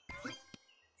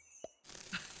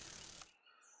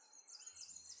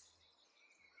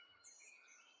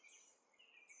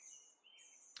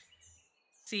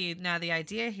 See, now the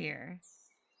idea here...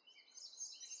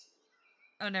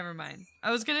 Oh, never mind.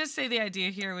 I was gonna say the idea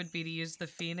here would be to use the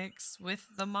Phoenix with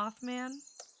the Mothman.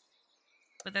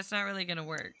 But that's not really gonna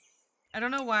work. I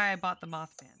don't know why I bought the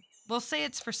Mothman. We'll say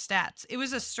it's for stats. It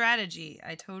was a strategy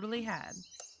I totally had.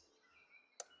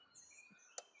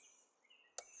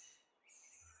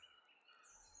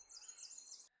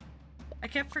 I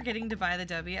kept forgetting to buy the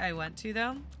W I went to,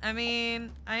 though. I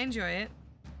mean, I enjoy it.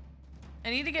 I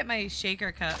need to get my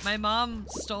shaker cup. My mom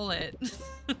stole it.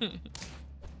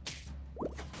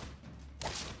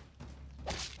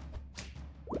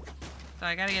 So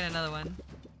I gotta get another one.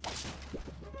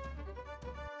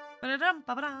 Ba-da-dum,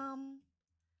 ba-ba-dum.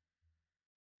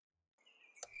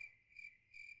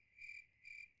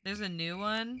 There's a new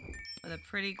one with a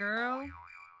pretty girl.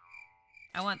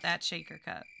 I want that shaker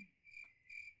cup.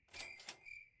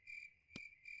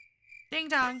 Ding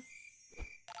dong.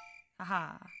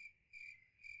 Haha.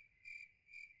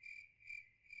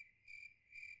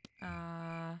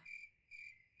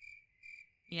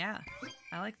 Yeah,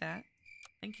 I like that.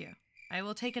 Thank you. I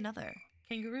will take another.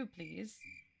 Kangaroo, please.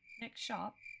 Next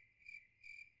shop.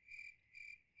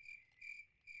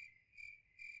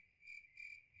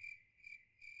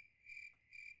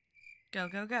 Go,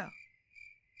 go, go.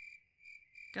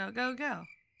 Go, go, go.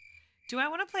 Do I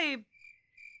want to play...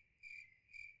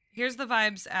 Here's the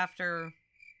vibes after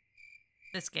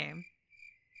this game.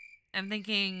 I'm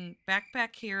thinking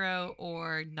Backpack Hero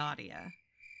or Nadia.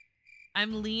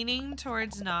 I'm leaning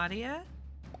towards Nadia.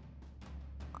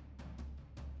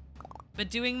 But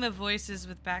doing the voices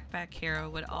with Backpack Hero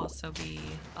would also be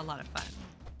a lot of fun.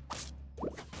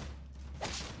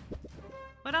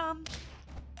 But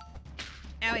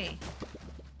owie.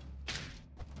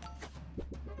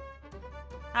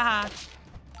 Haha.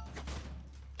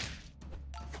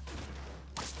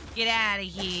 Get out of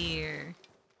here.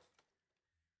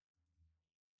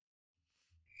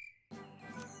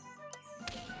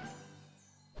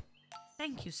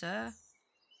 Thank you, sir.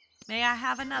 May I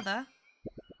have another?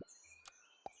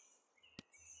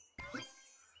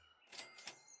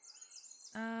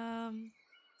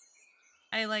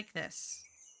 I like this.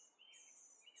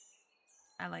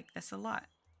 I like this a lot.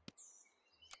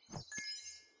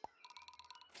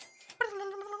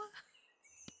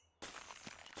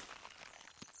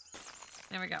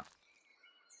 There we go.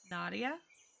 Nadia?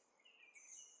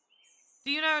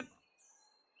 Do you know...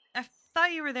 I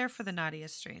thought you were there for the Nadia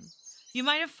stream. You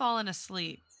might have fallen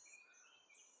asleep.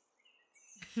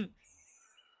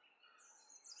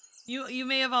 You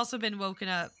may have also been woken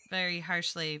up very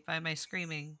harshly by my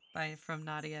screaming from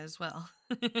Nadia as well.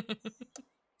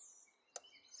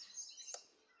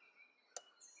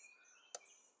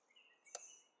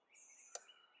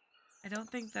 I don't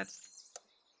think that's...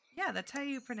 Yeah, that's how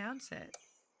you pronounce it.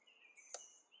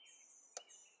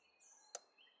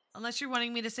 Unless you're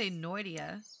wanting me to say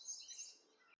Noidia.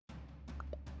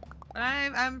 But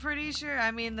I'm pretty sure,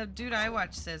 I mean, the dude I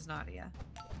watch says Nadia.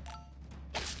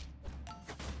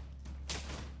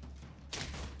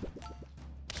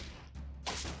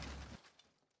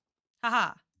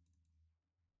 Haha.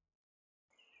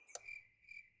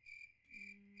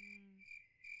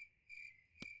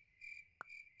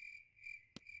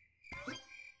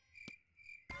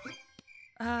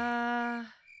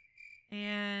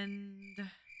 And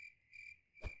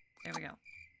there we go.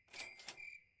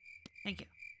 Thank you.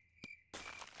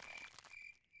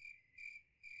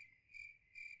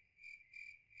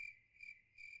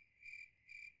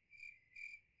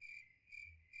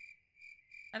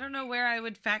 I don't know where I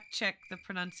would fact check the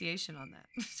pronunciation on that.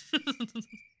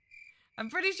 I'm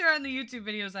pretty sure on the YouTube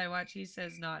videos I watch, he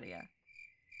says Nadia.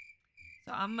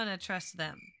 So I'm gonna trust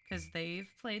them, because they've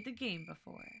played the game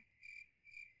before.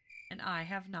 And I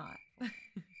have not.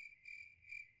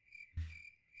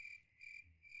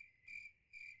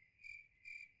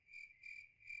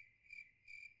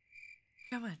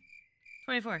 Come on.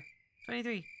 24,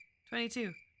 23,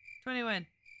 22, 21.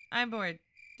 I'm bored.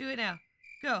 Do it now.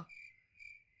 Go.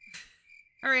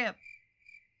 Hurry up.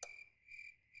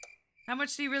 How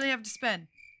much do you really have to spend?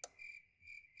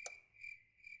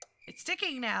 It's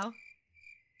ticking now.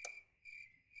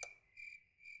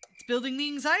 It's building the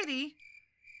anxiety.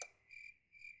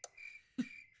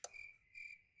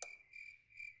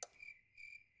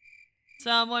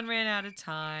 Someone ran out of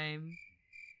time.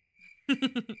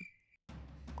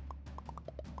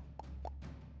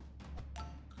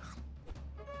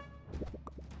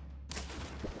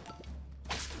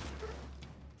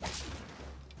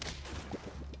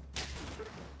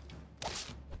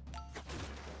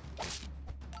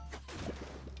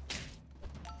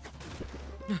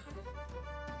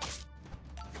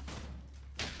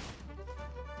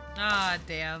 Ah,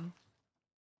 damn.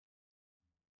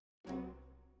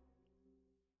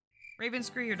 Raven,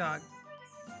 screw your dog.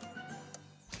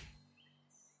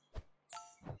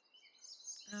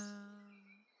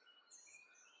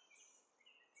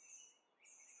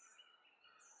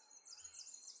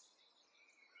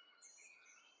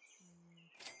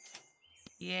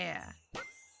 Yeah.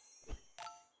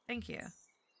 Thank you.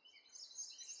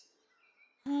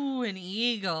 Ooh, an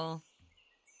eagle.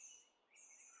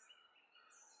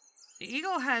 The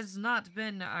eagle has not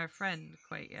been our friend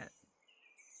quite yet.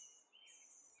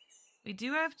 We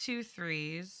do have 2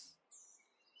 3s.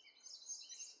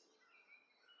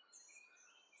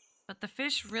 But the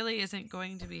fish really isn't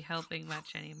going to be helping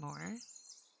much anymore.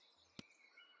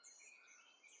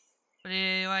 But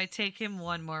do I take him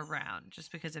one more round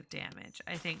just because of damage?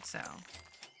 I think so.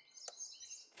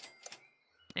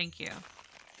 Thank you.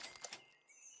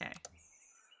 Okay.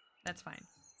 That's fine.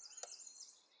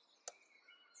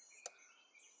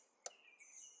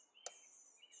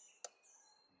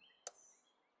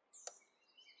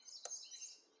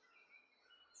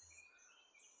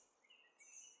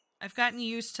 I've gotten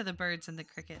used to the birds and the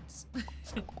crickets.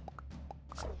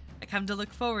 I come to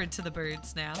look forward to the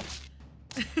birds now.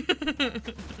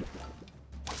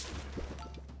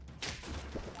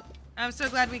 I'm so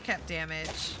glad we kept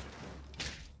damage.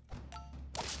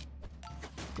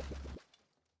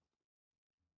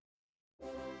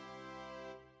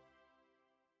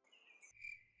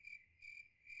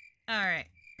 Alright.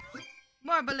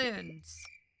 More balloons.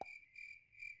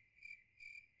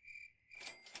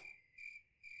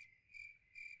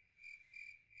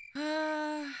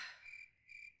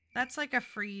 That's like a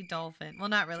free dolphin. Well,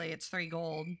 not really. It's 3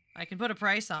 gold. I can put a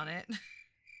price on it.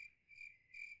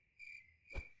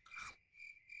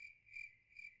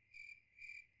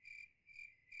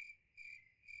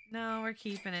 No, we're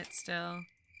keeping it still.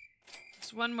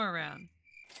 Just one more round.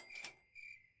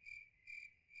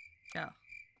 Go.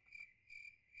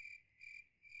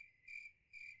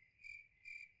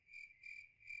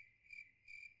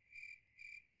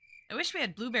 I wish we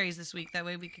had blueberries this week. That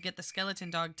way we could get the skeleton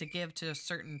dog to give to a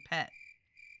certain pet.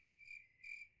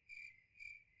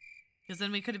 Because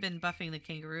then we could have been buffing the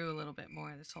kangaroo a little bit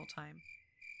more this whole time.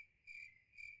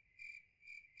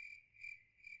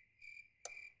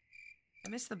 I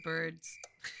miss the birds.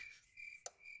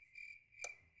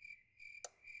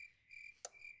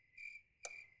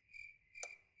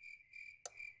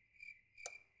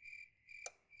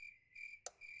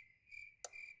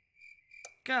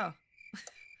 Go.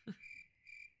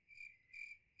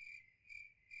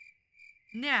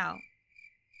 Now.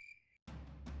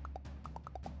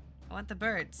 I want the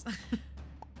birds.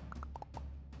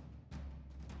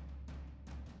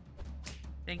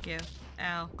 Thank you.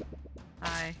 Ow.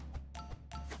 Hi.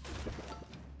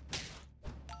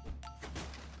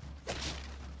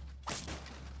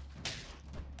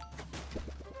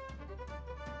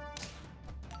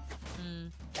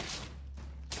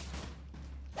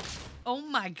 Oh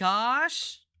my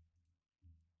gosh.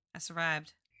 I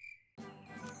survived.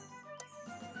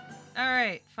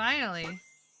 Alright, finally.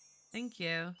 Thank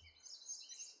you.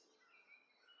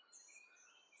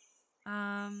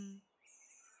 Friend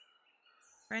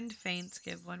faints,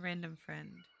 give one random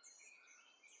friend.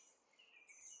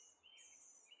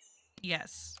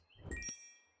 Yes.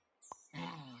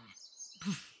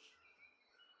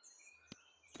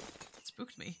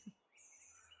 Spooked me.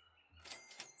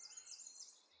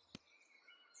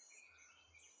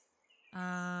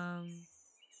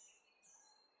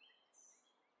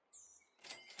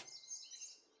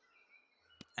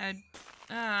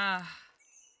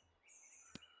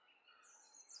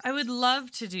 I would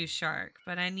love to do shark,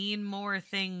 but I need more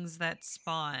things that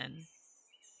spawn.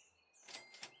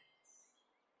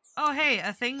 Oh, hey,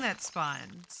 a thing that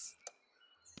spawns.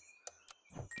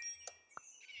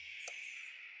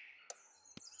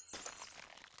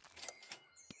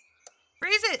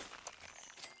 Freeze it!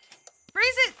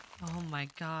 Freeze it! Oh my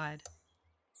god.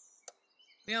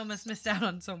 We almost missed out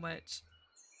on so much.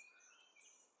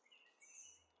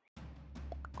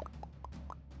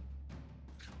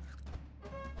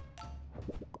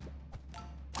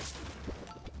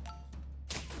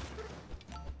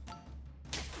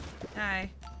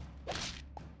 Hi.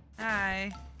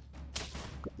 Hi.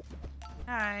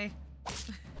 Hi.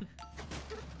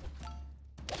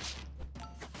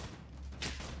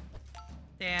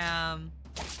 Damn.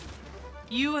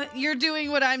 You're doing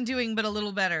what I'm doing, but a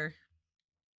little better.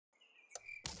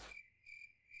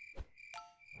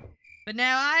 But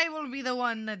now I will be the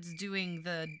one that's doing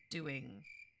the doing.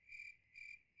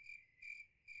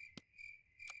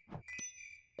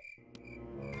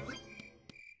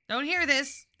 Don't hear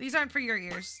this. These aren't for your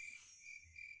ears.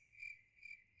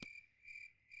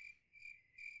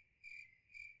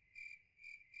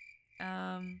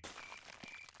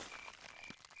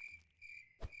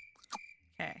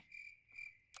 Okay.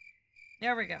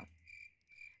 There we go.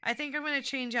 I think I'm going to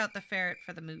change out the ferret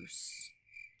for the moose.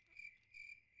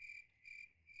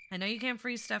 I know you can't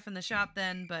freeze stuff in the shop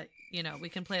then, but, you know, we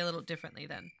can play a little differently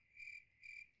then.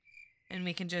 And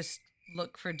we can just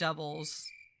look for doubles.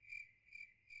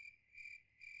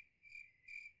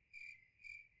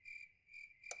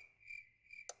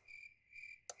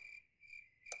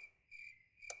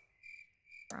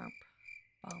 Bump,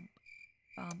 bump,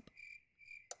 bump.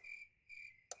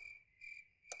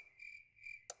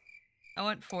 I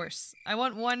want force. I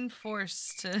want one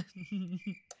force to...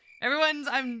 Everyone's...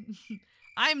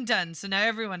 I'm done, so now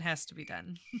everyone has to be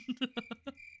done.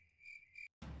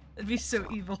 That'd be so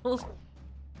evil.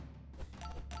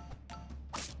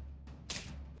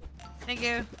 Thank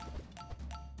you.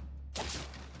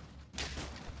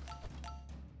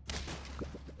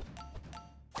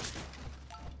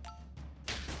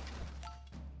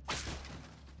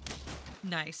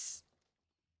 Nice.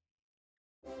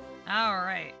 All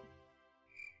right.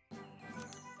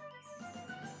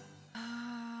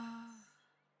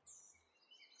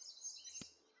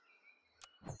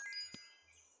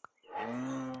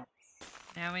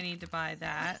 Now we need to buy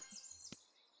that.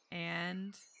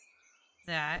 And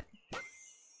that.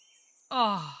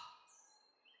 Oh.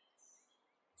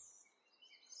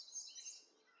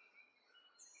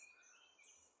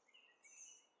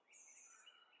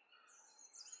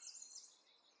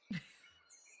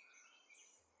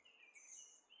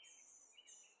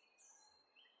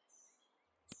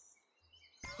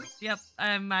 Yep,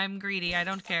 I'm greedy. I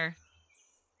don't care.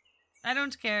 I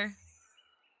don't care.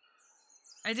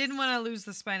 I didn't want to lose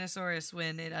the Spinosaurus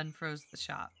when it unfroze the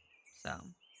shop, so.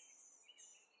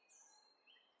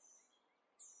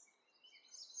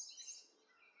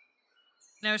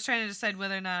 And I was trying to decide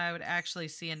whether or not I would actually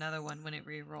see another one when it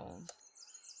re-rolled.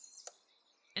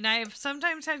 And I've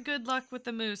sometimes had good luck with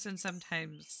the moose, and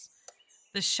sometimes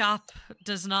the shop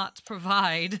does not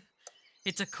provide.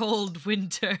 It's a cold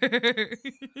winter.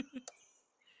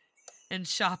 And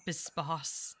shop is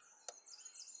sparse.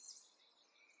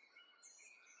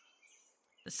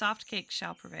 The soft cake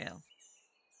shall prevail.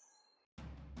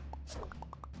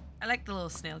 I like the little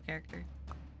snail character.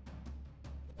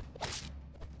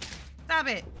 Stop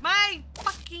it! My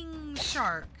fucking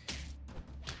shark!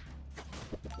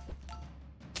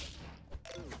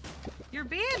 You're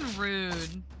being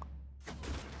rude.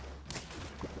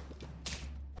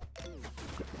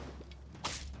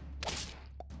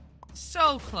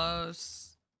 So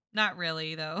close. Not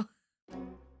really, though.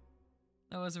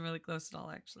 That wasn't really close at all,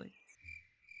 actually.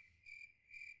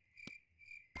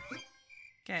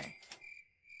 Okay.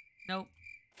 Nope.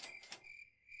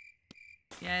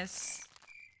 Yes.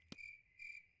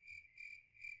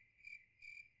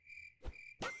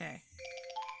 Okay.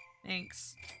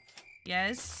 Thanks.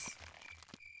 Yes.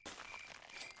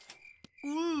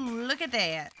 Ooh, look at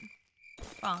that.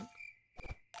 Bonk.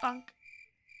 Bonk.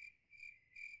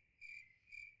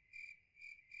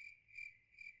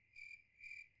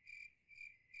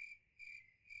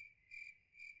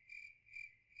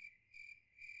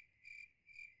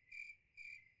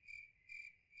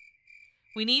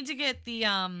 We need to get the,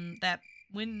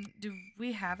 do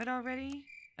we have it already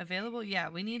available? Yeah,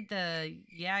 we need the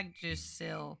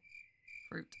Yggdrasil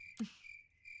fruit.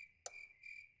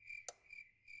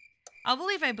 I'll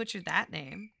believe I butchered that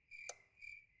name.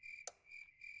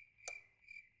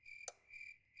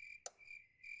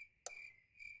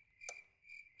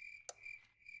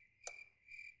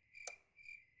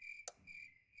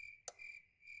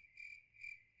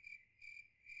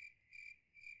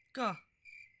 Go.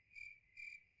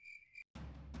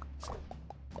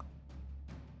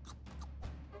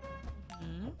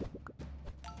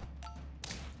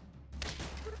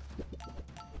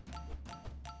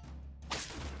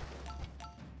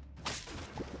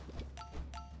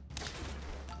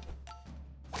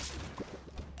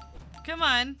 Come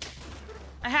on.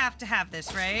 I have to have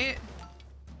this, right?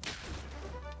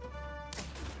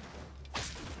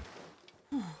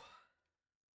 All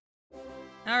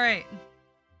right.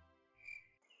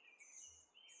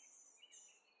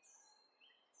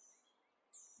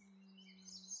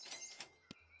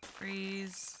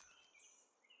 Freeze.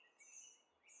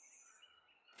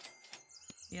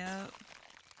 Yep.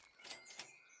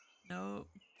 Nope.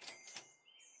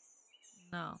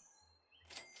 No.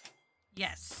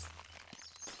 Yes.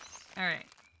 All right.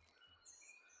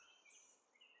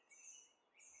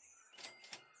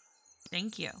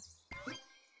 Thank you.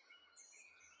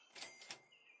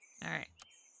 All right.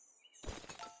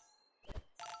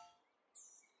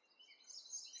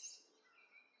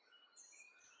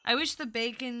 I wish the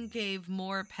bacon gave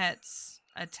more pets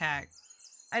attack.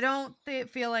 I don't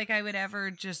feel like I would ever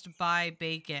just buy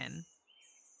bacon.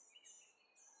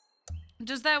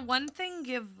 Does that one thing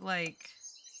give, like...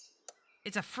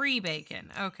 It's a free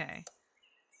bacon. Okay.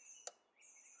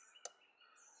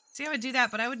 See, I would do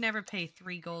that, but I would never pay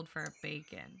 3 gold for a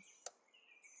bacon.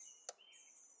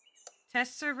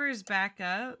 Test server is back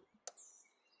up.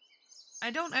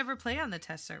 I don't ever play on the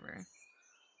test server.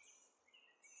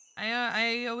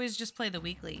 I always just play the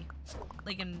weekly.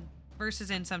 Like in versus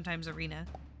in sometimes arena.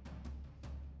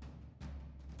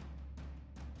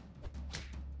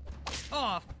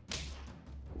 Oh.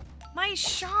 My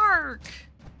shark!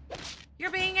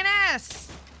 You're being an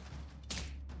ass!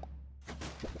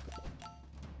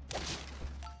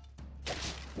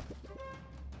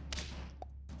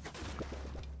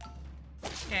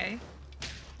 Okay.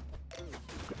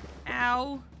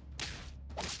 Ow.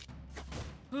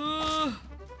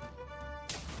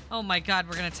 Oh my god,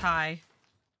 we're gonna tie.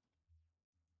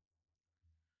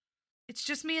 It's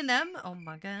just me and them? Oh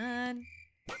my god.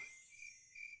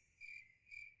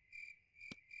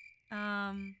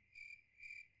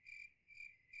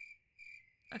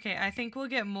 Okay, I think we'll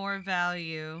get more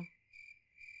value.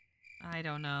 I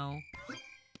don't know.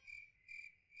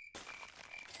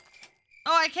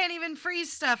 Oh, I can't even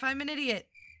freeze stuff. I'm an idiot.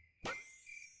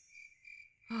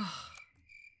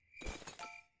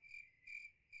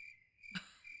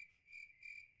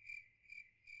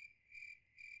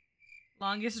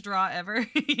 Longest draw ever?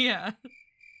 Yeah.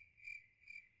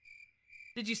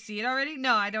 Did you see it already?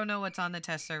 No, I don't know what's on the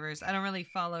test servers. I don't really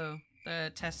follow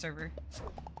the test server.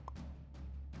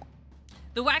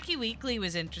 The Wacky Weekly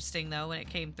was interesting, though, when it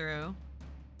came through.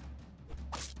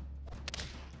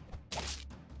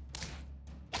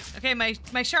 Okay, my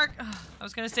shark... Oh, I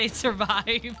was gonna say it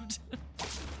survived.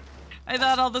 I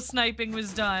thought all the sniping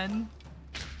was done.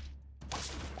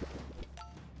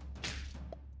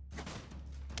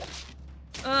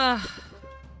 Ugh.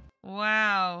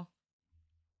 Wow.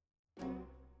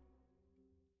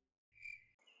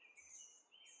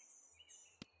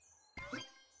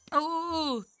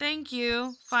 Oh, thank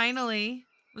you. Finally.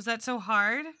 Was that so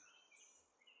hard?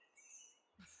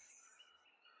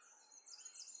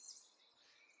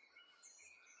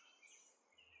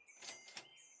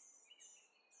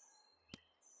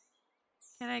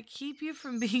 Can I keep you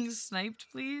from being sniped,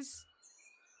 please?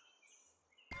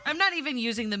 I'm not even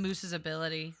using the moose's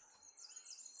ability.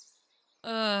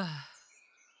 Ugh.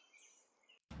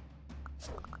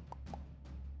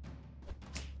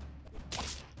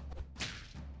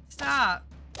 Stop.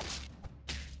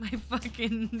 My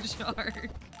fucking shark.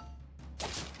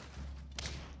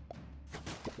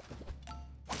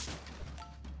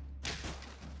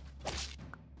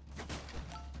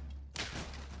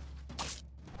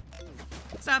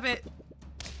 Stop it.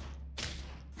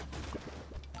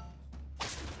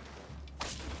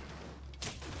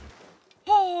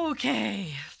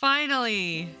 Okay,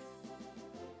 finally.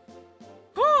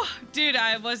 Dude,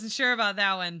 I wasn't sure about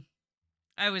that one.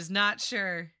 I was not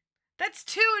sure. That's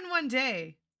 2 in one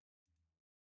day.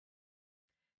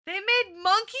 They made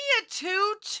Monkey a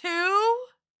 2-2?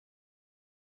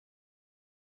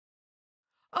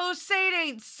 Oh, say it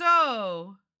ain't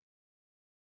so.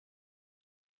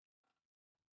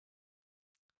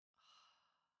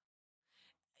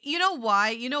 You know why?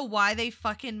 You know why they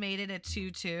fucking made it a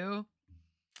 2-2?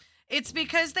 It's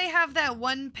because they have that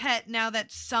one pet now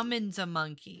that summons a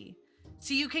monkey.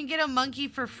 So you can get a monkey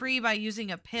for free by using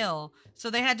a pill. So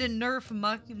they had to nerf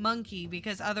monkey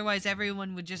because otherwise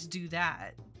everyone would just do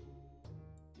that.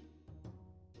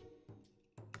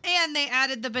 And they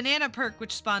added the banana perk,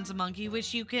 which spawns a monkey,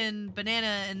 which you can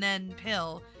banana and then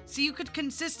pill. So you could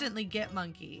consistently get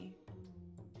monkey.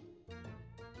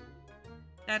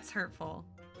 That's hurtful.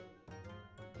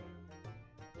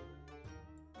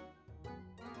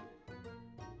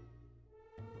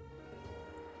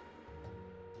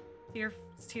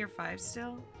 Tier 5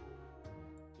 still?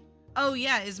 Oh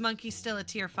yeah, is monkey still a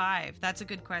tier 5? That's a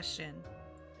good question.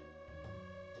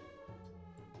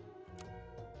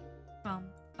 Bum,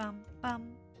 bum, bum.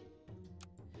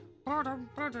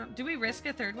 Do we risk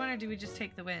a third one or do we just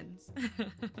take the wins?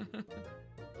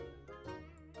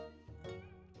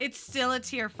 It's still a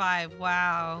tier 5.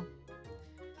 Wow.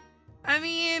 I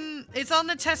mean, it's on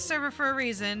the test server for a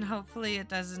reason. Hopefully it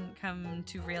doesn't come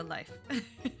to real life.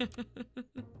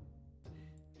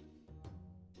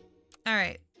 All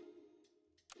right.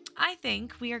 I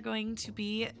think we are going to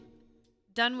be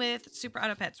done with Super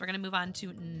Auto Pets. We're going to move on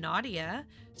to Nadia.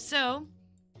 So,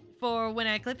 for when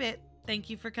I clip it, thank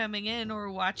you for coming in or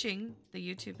watching the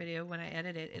YouTube video. When I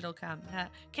edit it, it'll come.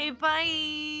 Okay,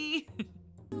 bye!